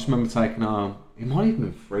 No, I just remember taking it might even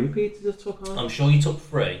been 3 pizzas I took on. I'm sure you took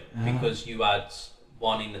 3 because you had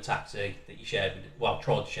one in the taxi that you shared with,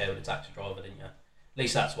 tried to share with the taxi driver, didn't you? At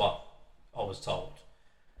least that's what I was told.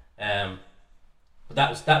 But that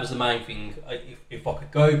was the main thing. If I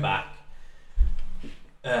could go back,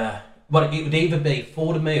 it would either be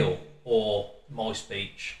for the meal or my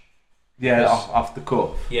speech. Yeah, off the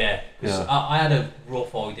cuff. Yeah, because Yeah. I had a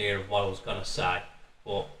rough idea of what I was going to say,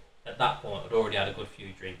 but at that point I'd already had a good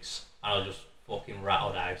few drinks and I just fucking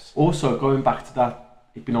rattled out. Also, going back to that,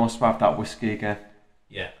 it'd be nice to have that whiskey again.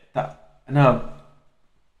 Yeah. No,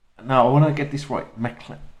 I want to get this right.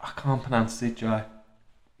 I can't pronounce it, Joe.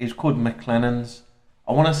 It's called McLennan's.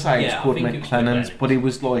 I want to say it's called McLennan's, but it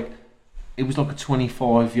was like a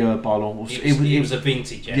 25-year bottle. It was a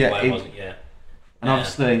vintage anyway, wasn't it? Yeah. And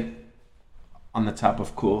obviously, on the tab,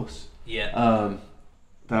 of course. Yeah.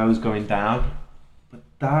 That was going down. But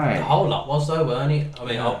The whole lot was though, weren't it? I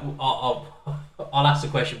mean, I'll ask the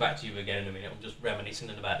question back to you again in a minute. I'm just reminiscing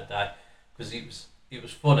about the day because it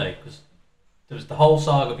was funny because there was the whole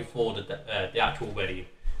saga before the actual wedding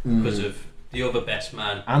because of the other best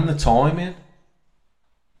man. And the timing.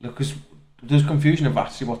 Because There's confusion of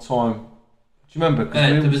actually what time. Do you remember?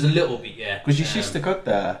 There was a little bit, yeah. Because your sister got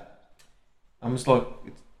there and was like,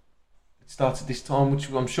 it started this time, which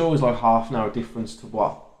I'm sure was like half an hour difference to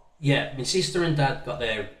what? Yeah, my sister and dad got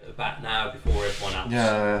there about an hour before everyone else.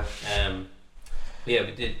 Yeah. But yeah,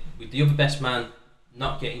 we did with the other best man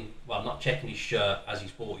not checking his shirt as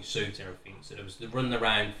he's bought his suit and everything. So there was the run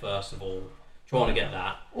around first of all, trying to get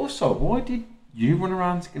that. Also, why did you run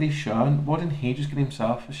around to get his shirt? Why didn't he just get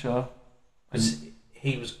himself a shirt? Because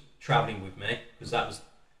he was travelling with me, because that was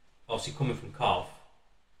obviously coming from Cov.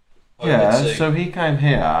 Yeah, so he came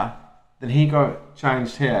here, then he got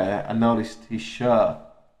changed here and noticed his shirt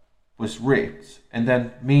was ripped, and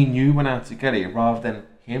then me and you went out to get it rather than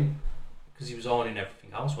him. Because he was ironing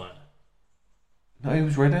everything else, weren't he? No, he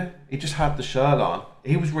was ready. He just had the shirt on.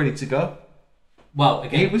 He was ready to go. Well,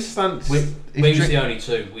 again, he was we was the only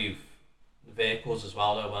two with the vehicles as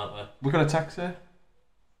well, though, weren't we? We got a taxi?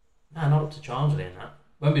 No, not up to Charmsley and that.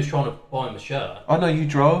 When we was trying to buy him a shirt. Oh no, you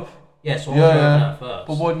drove? Yeah, so I was driving out first.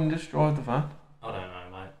 But why didn't you just drive the van? I don't know,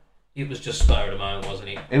 mate. It was just spur of the moment, wasn't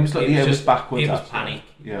it? It was like, it was backwards. It was panic.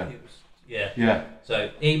 Yeah. Yeah.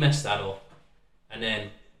 So he messed that up. And then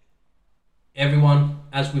everyone,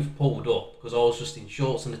 as we've pulled up, because I was just in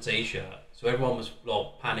shorts and a t-shirt, so everyone was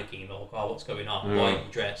like panicking, like, oh, what's going on? Why aren't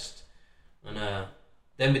you dressed? And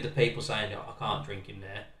then with the people saying, I can't drink in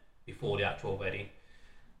there before the actual wedding,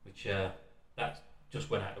 which that just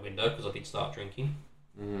went out the window because I did start drinking.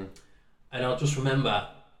 Mm. And I just remember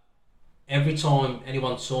every time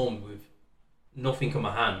anyone saw me with nothing in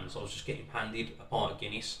my hands, I was just getting handed a pint of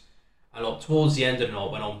Guinness. And like towards the end of the night,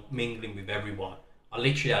 when I'm mingling with everyone, I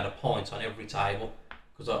literally had a pint on every table,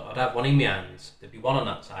 because I'd have one in my hands, there'd be one on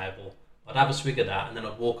that table, I'd have a swig of that, and then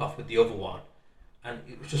I'd walk off with the other one, and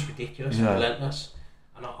it was just ridiculous, relentless.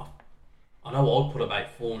 And I know I'd put about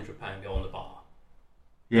 £400 behind the bar.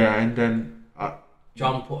 Yeah, and then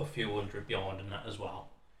John put a few hundred behind and that as well.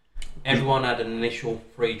 Everyone had an initial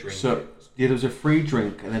free drink. So yeah, there was a free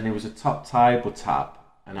drink, and then there was a top table tab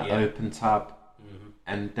and an open tab,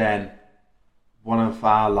 and then one of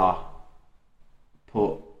our lot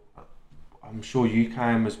put. I'm sure you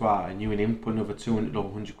came as well, and you and him put another 200 or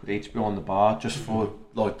 100 quid each behind the bar just for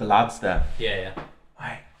like the lads there. Yeah.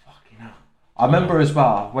 Hey, fucking hell. I remember as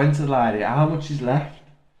well. Went to the lady. How much is left?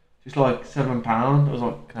 She's like £7. I was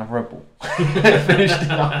like, can I have a Red Bull? Finished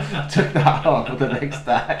it off, took that on for the next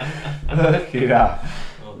day. I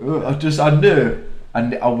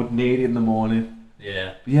knew I would need it in the morning.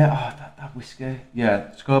 Yeah. But yeah, that whiskey. Yeah,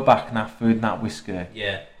 let's go back and have food and that whiskey.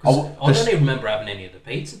 Yeah. I don't even remember having any of the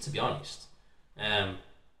pizza, to be honest.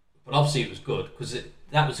 But obviously it was good, because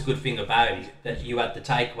that was a good thing about it, that you had the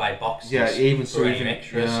takeaway boxes. Yeah, even for any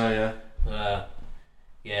extras. Yeah.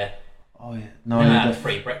 Oh yeah. No, and then I had a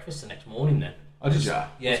free breakfast the next morning then. Oh, did you?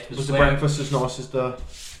 Yeah. Was the breakfast as nice as the...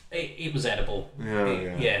 It was edible.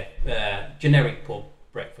 Yeah. Generic pub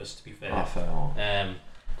breakfast, to be fair. Oh, fair.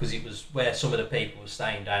 Because it was where some of the people were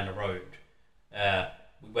staying down the road.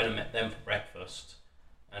 We went and met them for breakfast.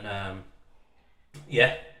 And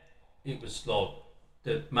it was like,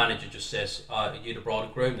 the manager just says, are you the bride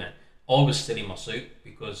and groom then? I was still in my suit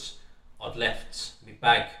because I'd left my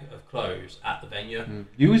bag of clothes at the venue.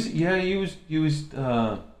 You was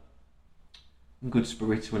in good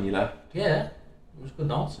spirits when you left. Yeah, it was a good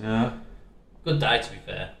night. Yeah. Good day, to be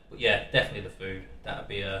fair. But yeah, definitely the food. That would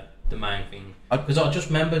be the main thing. Because I just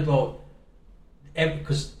remembered, like,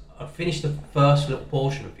 because I'd finished the first little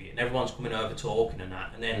portion of it and everyone's coming over talking and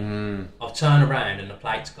that, and then I've turned around and the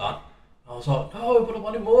plate's gone. I was like, no, but I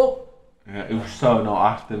wanted more. Yeah, it was so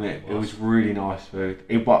nice, didn't it? It was really nice food.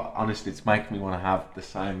 Honestly, it's making me want to have the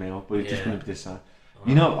same meal, but it just wouldn't be the same.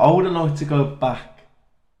 You know, I would have liked to go back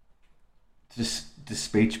to the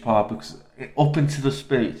speech part, because up into the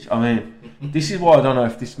speech, I mean, this is why I don't know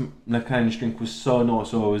if this McCain's drink was so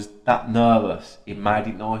nice or I was that nervous. It made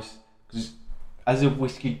it nice, because as a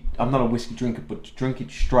whiskey, I'm not a whiskey drinker, but to drink it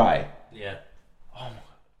straight. Yeah.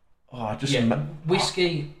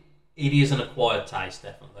 Whiskey. It is an acquired taste,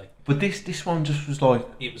 definitely. But this one just was like...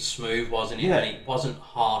 It was smooth, wasn't it? Yeah. And it wasn't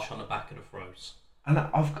harsh on the back of the throat. And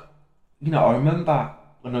I remember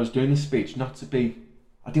when I was doing the speech, I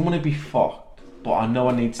didn't want to be fucked, but I know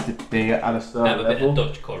I needed to be at a certain level. Have a bit of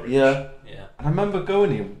Dutch courage. Yeah. And I remember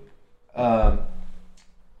going in,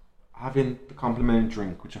 having the complimentary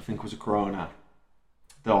drink, which I think was a Corona,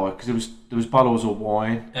 because there was bottles of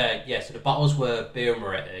wine. So the bottles were beer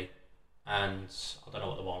Moretti, and I don't know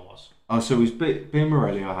what the wine was. Oh, so it was beer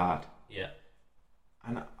Morelli I had. Yeah.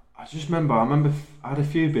 And I just remember, I had a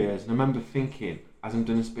few beers, and I remember thinking, as I'm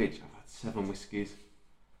doing a speech, I've had 7 whiskies.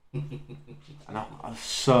 And I was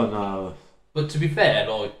so nervous. But to be fair,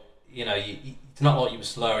 like, it's not like you were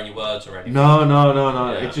slurring your words or anything. No.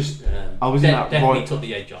 Yeah. It just I was in that definitely took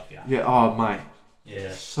the edge off. Yeah. Yeah. Oh mate.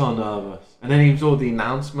 Yeah. So nervous. And then he was all the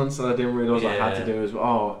announcements that I didn't realise I had to do as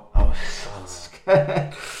well. Oh, I was so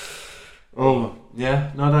scared. Oh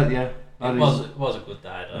yeah. No, that yeah. It was a good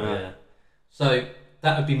day though. Yeah. So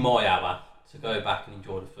that would be my hour to go back and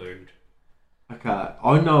enjoy the food. Okay,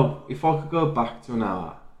 I know if I could go back to an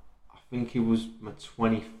hour, I think it was my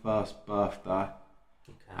 21st birthday.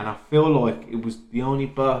 Okay. And I feel like it was the only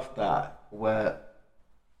birthday where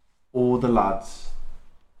all the lads,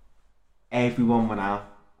 everyone went out.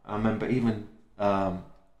 I remember even,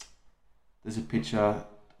 there's a picture,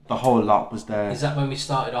 the whole lot was there. Is that when we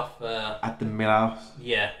started off? At the mill house?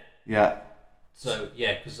 Yeah. Yeah. So,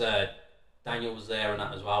 yeah, because Daniel was there and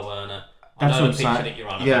that as well, weren't I? That's know what the I'm picture saying. that you're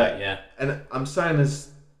on Yeah. about, yeah. And I'm saying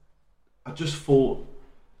I just thought,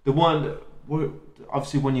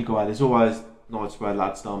 obviously when you go out, there's always nights where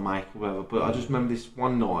lads don't make or whatever, but I just remember this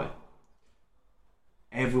one night,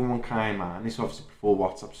 everyone came out, and this obviously before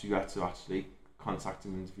WhatsApp, so you had to actually contact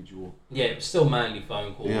an individual. Yeah, it was still mainly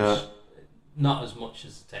phone calls. Yeah. Not as much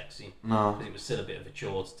as the texting. No. Because it was still a bit of a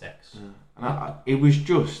chore to text. Yeah. And it was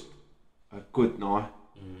just a good night.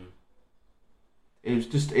 Mm. I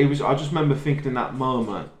just remember thinking in that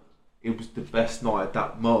moment, it was the best night at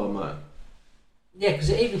that moment. Yeah,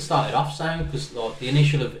 because it even started off saying, because like, the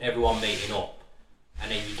initial of everyone meeting up,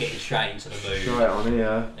 and then you're getting straight into the mood. Straight on it,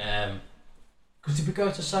 yeah. Because did we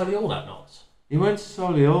go to Solihull that night? He went to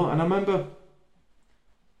Solihull, and I remember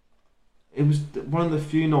it was one of the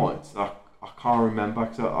few nights I can't remember,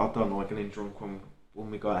 because I don't like getting drunk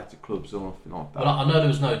when we go out to clubs or nothing like that. Well, I know there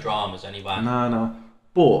was no dramas anyway. No.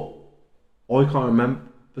 But I can't remember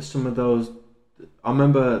some of those. I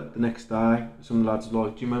remember the next day, some lads were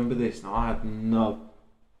like, do you remember this? No, I had no.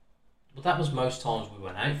 But that was most times we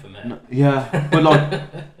went out for me. No, yeah, but like,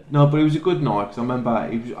 no, but it was a good night, because I remember,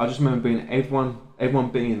 I just remember being, everyone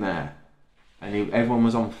being there, and everyone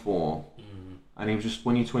was on form, and it was just,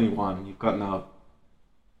 when you're 21, you've got no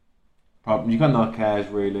problem, you've got no cares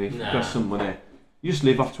really, you've got some money. You just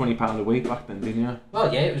live off £20 a week back then, didn't you?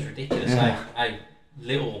 Well, yeah, it was ridiculous how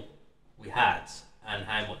little we had and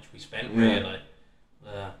how much we spent, really.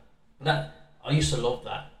 I used to love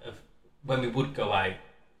that, of when we would go out,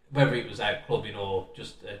 whether it was out clubbing or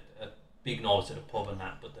just a big night at a pub and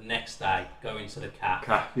that, but the next day, going to the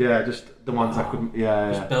Calf. Yeah, just the ones I couldn't,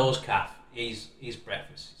 Because Bill's Calf, his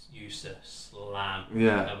breakfast used to slam.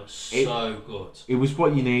 Yeah. That was so good. It was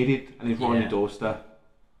what you needed, and it was right on your doorstep.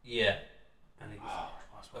 Yeah. And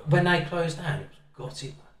when they closed down, it was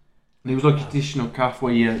gutted. And it was like traditional Calf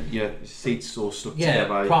where your seats all stuck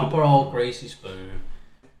together. Yeah, proper old greasy spoon.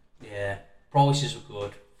 Yeah. Prices were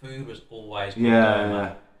good. Food was always good.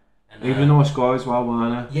 Yeah. And he was a nice guy as well,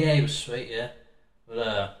 weren't he? Yeah, he was sweet, yeah.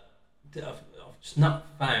 But I've just not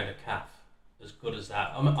found a Calf as good as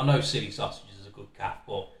that. I know Silly Sausages is a good Calf,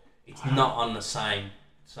 but it's not on the same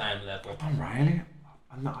level. I don't rate it.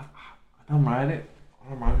 I don't rate it.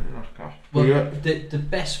 Well, the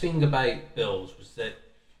best thing about Bill's was that,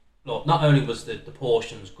 like, not only was the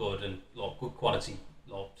portions good and like good quality,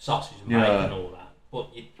 like sausage and bacon and all that, but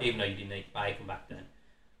even though you didn't eat bacon back then,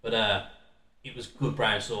 but it was good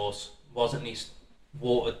brown sauce. Wasn't this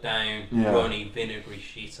watered down, runny, vinegary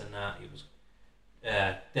shit and that. It was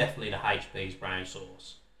definitely the HP's brown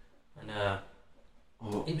sauce, and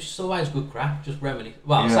it was just always good crap. Just reminiscing.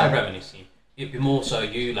 Well, I say reminiscing. It'd be more so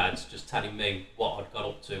you lads just telling me what I'd got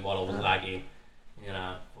up to while I was lagging,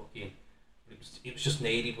 fucking. It was just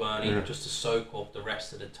needed, weren't it? Just to soak up the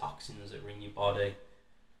rest of the toxins that were in your body.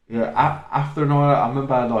 Yeah, after a night out, I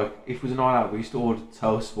remember, like, if it was a night out, we used to order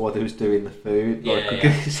toast while they was doing the food. Like,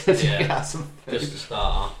 get some food. Just to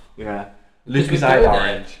start off. Yeah. Lucas ate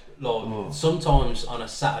orange. Like, sometimes on a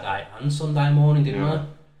Saturday and Sunday morning, didn't we?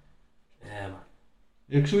 Yeah, man.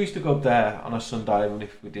 Yeah, because we used to go up there on a Sunday even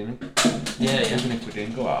if we didn't. Even if we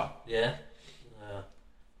didn't go out. Yeah.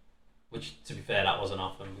 Which, to be fair, that wasn't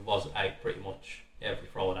often. We was out pretty much every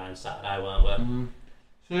Friday and Saturday, weren't we? Mm-hmm.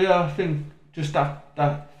 So yeah, I think just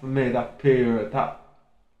that for me, that period, that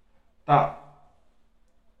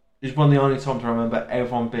is one of the only times I remember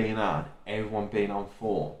everyone being on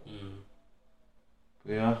form.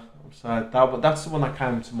 But yeah, I'm sorry. That's the one that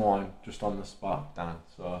came to mind just on the spot, Dan.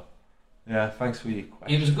 So yeah, thanks for your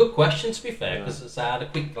question. It was a good question, to be fair, because I had a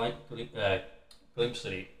quick glimpse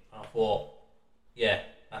at it, and I thought, yeah,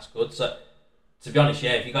 that's good. So, to be honest,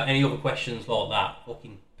 if you got any other questions like that,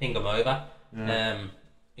 fucking ping them over. Yeah.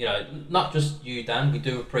 Not just you, Dan. We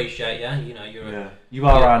do appreciate you. You know, you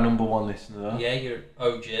are our number one listener. Yeah, you're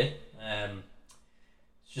OG. It's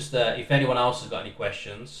just if anyone else has got any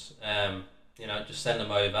questions, just send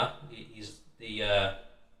them over. The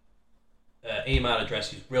email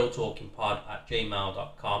address is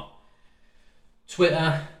realtalkingpod@gmail.com.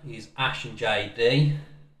 Twitter is Ash and JD.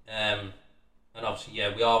 And obviously,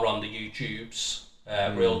 we are on the YouTubes,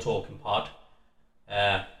 Real Talking Pod.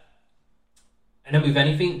 And then with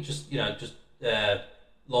anything, just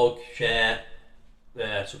like, share,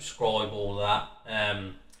 subscribe, all that.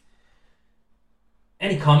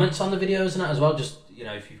 Any comments on the videos and that as well? Just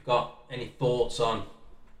if you've got any thoughts on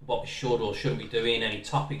what we should or shouldn't be doing, any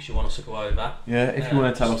topics you want us to go over. Yeah, if you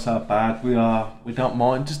want to tell us how bad we are, we don't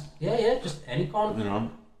mind. Just just any kind.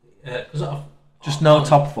 Just no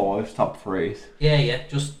top 5s, top 3s. Yeah,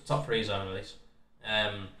 just top 3s only.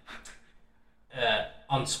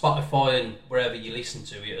 On Spotify and wherever you listen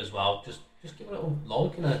to it as well, just give a little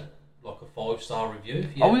like and a 5-star review.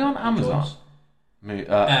 If you Are we on Amazon?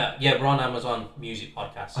 Yeah, we're on Amazon Music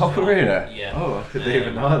Podcasts. Oh, really? Yeah. Oh, I didn't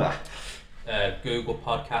even know that. Google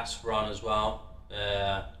Podcasts we're on as well.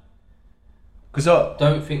 Because I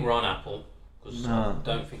don't think we're on Apple. Because no. I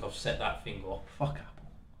don't think I've set that thing up. Fuck Apple.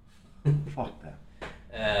 Fuck them.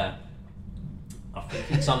 I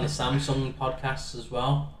think it's on the Samsung podcasts as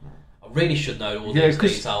well. I really should know all these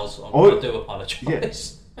details. I do apologise. Yeah.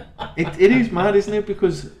 It is mad, isn't it?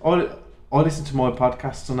 Because I listen to my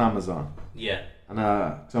podcasts on Amazon. Yeah. And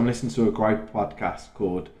so I'm listening to a great podcast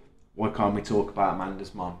called Why Can't We Talk About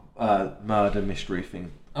Amanda's Mom? Murder mystery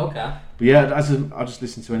thing. Okay. But yeah, I just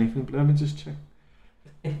listen to anything, but let me just check.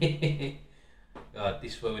 This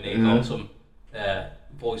is where we need some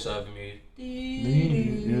voiceover music.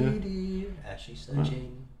 Ashley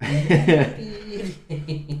searching.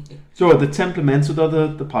 So the temperamental though,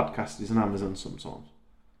 the podcast is on Amazon sometimes.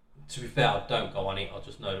 To be fair, I don't go on it. I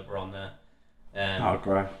just know that we're on there.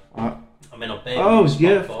 Great. I mean, I'll be.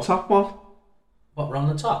 Top one. What, we're on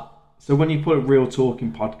the top? So when you put a Real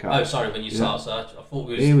Talking Podcast. Oh, sorry, when you start search, I thought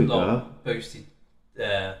we was boosted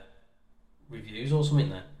reviews or something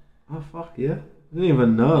there. Oh fuck yeah! I didn't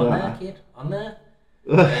even know on that. There, kid. On there.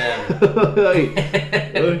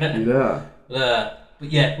 But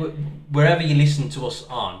yeah, wherever you listen to us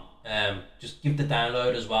on, just give the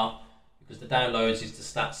download as well, because the downloads is the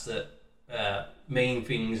stats that mean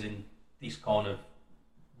things in this kind of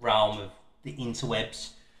realm of the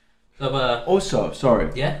interwebs. So, also,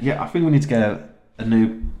 sorry. Yeah. Yeah, I think we need to get a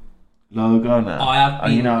new logo now. I have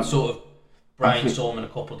been sort of brainstorming a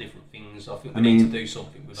couple of different things. I think we need to do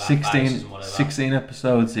something with our faces and whatever. 16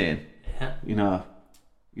 episodes in. Yeah.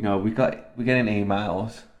 We're getting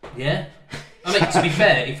emails. Yeah. I mean, to be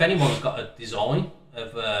fair, if anyone's got a design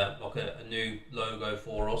of a new logo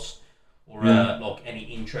for us, or any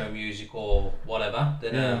intro music or whatever,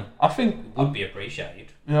 then I think it would be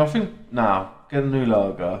appreciated. I think now get a new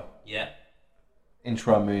logo. Yeah.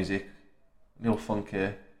 Intro music, Neil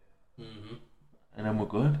Funky, Mm-hmm. and then we're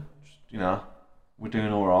good. We're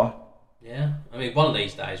doing all right. Yeah. I mean, one of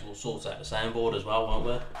these days we'll sort out the soundboard as well, won't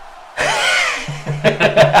we?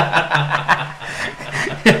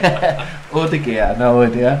 All the gear, no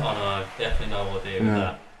idea. Oh no, definitely no idea with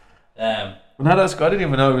that. Well, no, that's good. I didn't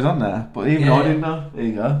even know it was on there, but even I didn't know. There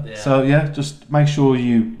you go. Yeah. So just make sure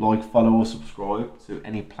you follow or subscribe to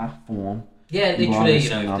any platform. Yeah, literally.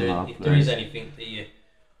 If there is anything that you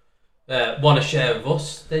want to share with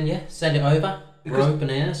us, then send it over. We're open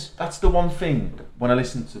ears. That's the one thing when I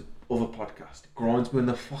listen to other podcasts, it grinds me in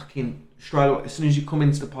the fucking straight away. As soon as you come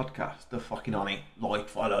into the podcast, they're fucking on it.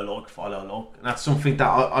 Follow. And that's something that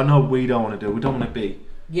I know we don't want to do. We don't want to be.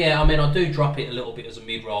 Yeah, I mean, I do drop it a little bit as a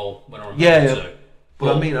mid-roll when I remember to.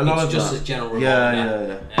 But I mean, a lot it's of just that. as general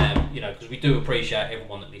reminder. Yeah. Because we do appreciate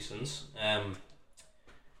everyone that listens.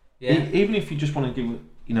 Even if you just want to give,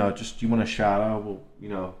 you want a shout out, or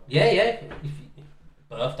Yeah.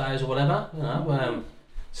 Birthdays or whatever,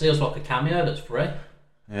 see us like a cameo that's free.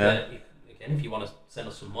 Yeah. If you want to send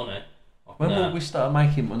us some money. When will we start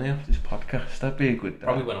making money off this podcast? That'd be a good day.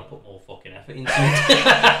 Probably when I put more fucking effort into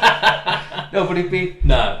it. No, but it'd be...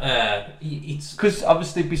 No, it's... Because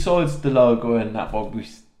obviously besides the logo and that what we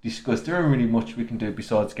discussed, there isn't really much we can do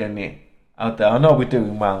besides getting it out there. I know we're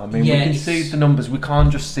doing well. I mean, we can see the numbers. We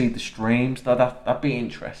can't just see the streams. That'd be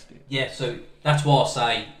interesting. Yeah, so that's why I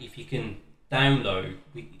say if you can download,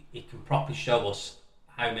 it can properly show us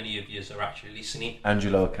how many of you are actually listening. And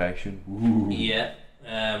your location. Ooh. Yeah.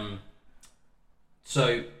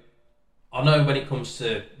 So I know when it comes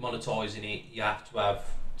to monetizing it, you have to have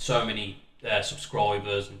so many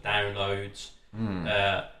subscribers and downloads.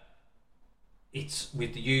 It's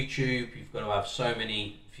with the YouTube, you've got to have so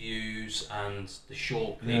many views, and the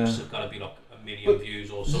short clips have got to be like 1 million views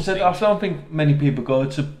or something. I don't think many people go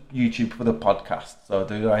to YouTube for the podcast, so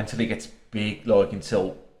do they, until it gets big,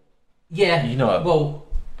 until Yeah. You know. Well,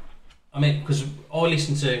 I mean, because I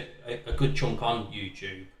listen to a good chunk on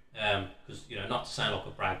YouTube. Because not to sound like a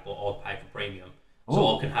brag, but I pay for premium,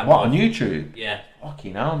 so I can have on YouTube. Yeah.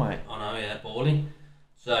 Fucking hell, mate. I know, yeah, balling.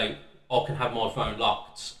 So I can have my phone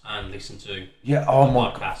locked and listen to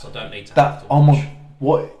podcasts. I don't need to have to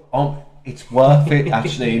watch. It's worth it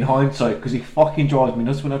actually in hindsight because it fucking drives me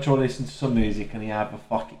nuts when I try to listen to some music and you have a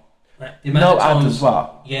fucking no ads as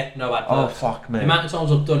well. Yeah, no adverts. Oh fuck me. The amount of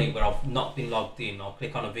times I've done it where I've not been logged in, I'll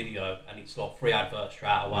click on a video and it's like 3 adverts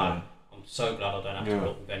straight away. Yeah. I'm so glad I don't have to put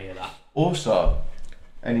up with any of that. Also,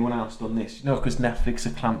 anyone else done this? Because Netflix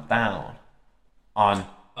are clamped down on.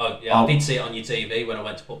 Oh yeah, I did see it on your TV when I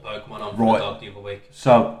went to put Pokemon on for the dog the other week.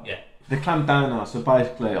 So yeah. They clamped down now, so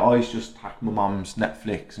basically I used to just hack my mum's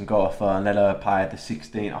Netflix and go off her and let her pay the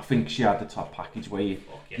 16. I think she had the top package where you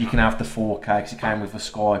can have the 4K because it came with a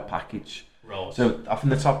Sky package. Right. So I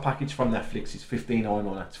think the top package from Netflix is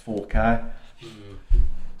 $15.99, that's 4K.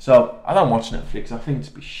 So I don't watch Netflix, I think it's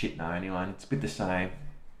a bit shit now anyway, and it's a bit the same.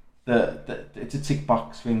 It's a tick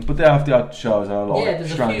box thing, but they have the odd shows that I like. Yeah,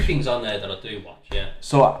 there's a few things on there that I do watch, yeah.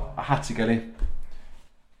 So I had to get it.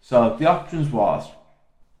 So the options was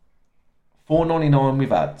 $4.99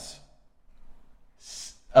 with ads,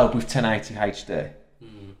 with 1080 HD.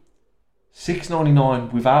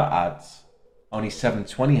 $6.99 without ads, only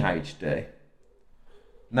 720 HD.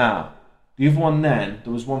 Now, the other one then,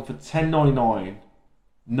 there was one for $10.99,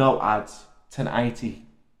 no ads, 1080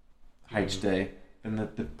 HD. And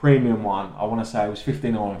the premium one, I want to say, was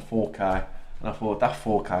 $15.99 4K. And I thought, that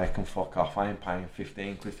 4K can fuck off, I ain't paying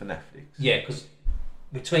 15 quid for Netflix. Yeah, because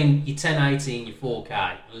between your 1080 and your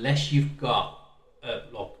 4K, unless you've got a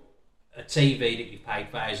TV that you've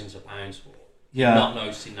paid thousands of pounds for, you're not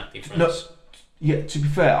noticing that difference. No, yeah, to be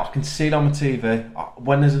fair, I can see it on my TV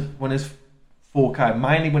when there's 4K,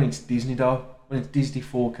 mainly when it's Disney though. When it's Disney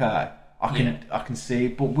 4K, I can see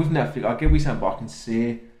it. But with Netflix, I get what you're saying, but I can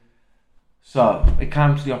see it. So it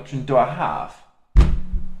came to the option: do I pay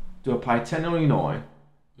 $10.99,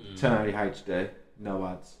 1080 HD, no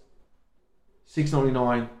ads?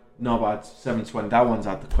 $6.99, no ads, 720. That one's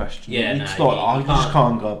out the question. Yeah, it's I just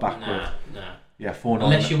can't go backward. No. Yeah, $4.99.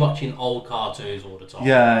 Unless you're watching old cartoons all the time.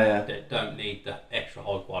 Yeah. That don't need the extra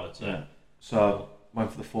high quality. Yeah. So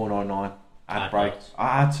went for the $4.99 ad break. Right.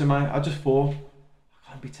 I had to, mate. I just thought I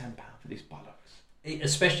can't be £10 for this bollocks.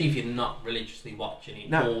 Especially if you're not religiously watching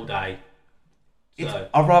it all day. So.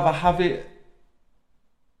 I'd rather have it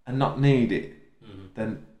and not need it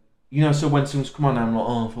than, so when someone's come on, I'm like,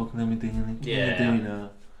 oh, fucking let me do it. Yeah.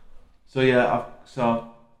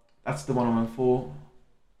 So that's the one I went for.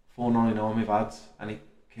 $4.99 with ads, and it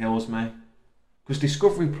kills me. Because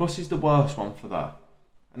Discovery Plus is the worst one for that.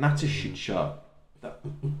 And that's a shit show.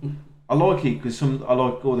 I like it because I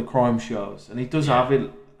like all the crime shows, and it does have it,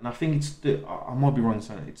 and I think I might be wrong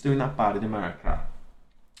saying it's doing that bad in America.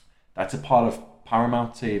 That's a part of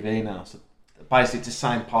Paramount TV now, so basically it's the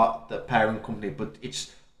same part, the parent company, but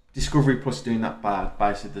it's Discovery Plus doing that bad.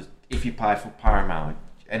 Basically, if you pay for Paramount,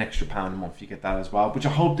 an extra £1 a month, you get that as well, which I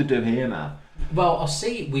hope to do here now. Well, I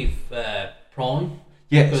see it with Prime,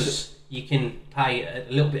 because you can pay a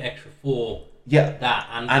little bit extra for that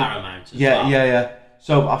and Paramount as well. Yeah.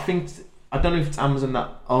 So I don't know if it's Amazon that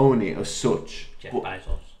own it as such. Jeff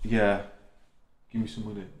Bezos. Yeah. Give me some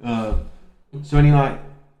money. So anyway,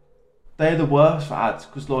 they're the worst for ads,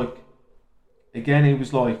 because again, it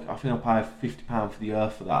was I think I paid £50 for the year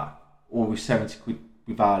for that, or with 70 quid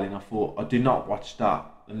with Arlen. I thought, I do not watch that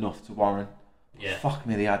enough to warrant. Yeah. Fuck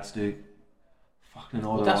me, the ads do. Fucking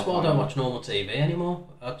annoying. Well, that's why I don't watch normal TV anymore.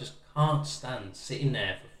 I just can't stand sitting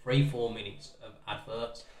there for 3-4 minutes of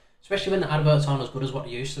adverts, especially when the adverts aren't as good as what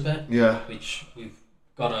they used to be. Yeah. Which we've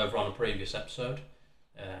gone over on a previous episode.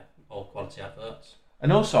 Old quality adverts.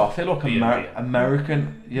 And also, I feel like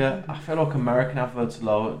American adverts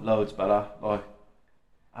are loads better.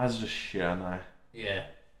 Ads just shit, aren't they? Yeah,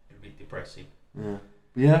 it'd be depressing. Yeah.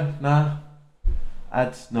 But yeah, nah.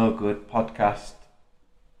 Ads no good. Podcast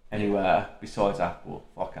anywhere besides Apple.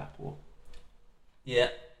 Fuck Apple. Yeah.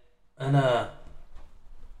 And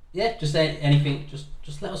just anything.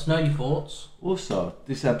 Just let us know your thoughts. Also,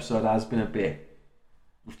 this episode has been a bit.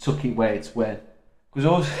 We've took it where it's went.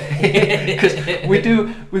 Because we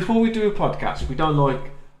do, before we do a podcast, we don't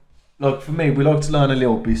like for me, we like to learn a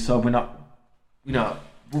little bit, so we're not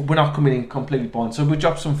coming in completely blind. So we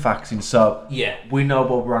drop some facts in, so we know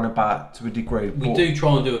what we're on about to a degree. We do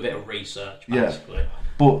try and do a bit of research, basically. Yeah,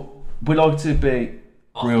 but we like to be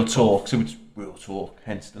real talk, so it's real talk,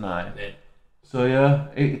 hence the name. Yeah. So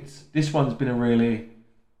this one's been a really,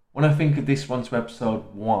 when I think of this one to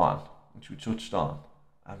episode 1, which we touched on,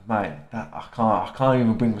 And mate, I can't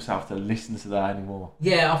even bring myself to listen to that anymore.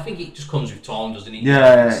 Yeah, I think it just comes with time, doesn't it?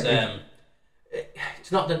 Yeah.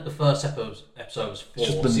 It's not that the first episode was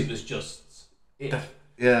forced. It was just. Yeah.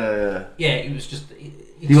 Yeah, it was just.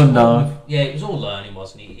 The unknown. It was all learning,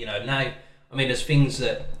 wasn't it? Now, I mean, there's things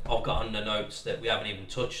that I've got on the notes that we haven't even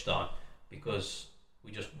touched on because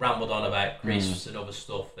we just rambled on about crisps and other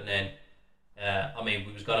stuff, and then, I mean,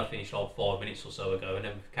 we was going to finish like 5 minutes or so ago, and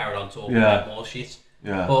then we carried on talking about more shit.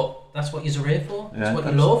 Yeah. But that's what you're here for. That's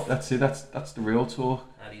what you love. That's it. That's the real talk.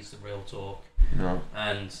 That is the real talk. Yeah.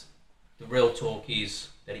 And the real talk is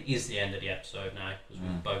that it is the end of the episode now because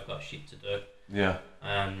we've both got shit to do. Yeah.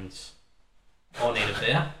 And I need a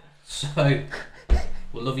beer. So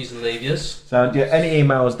we'll love yous and leave yous. So any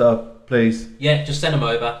emails though, please. Yeah, just send them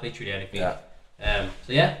over. Literally anything. Yeah.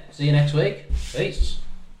 So see you next week. Peace.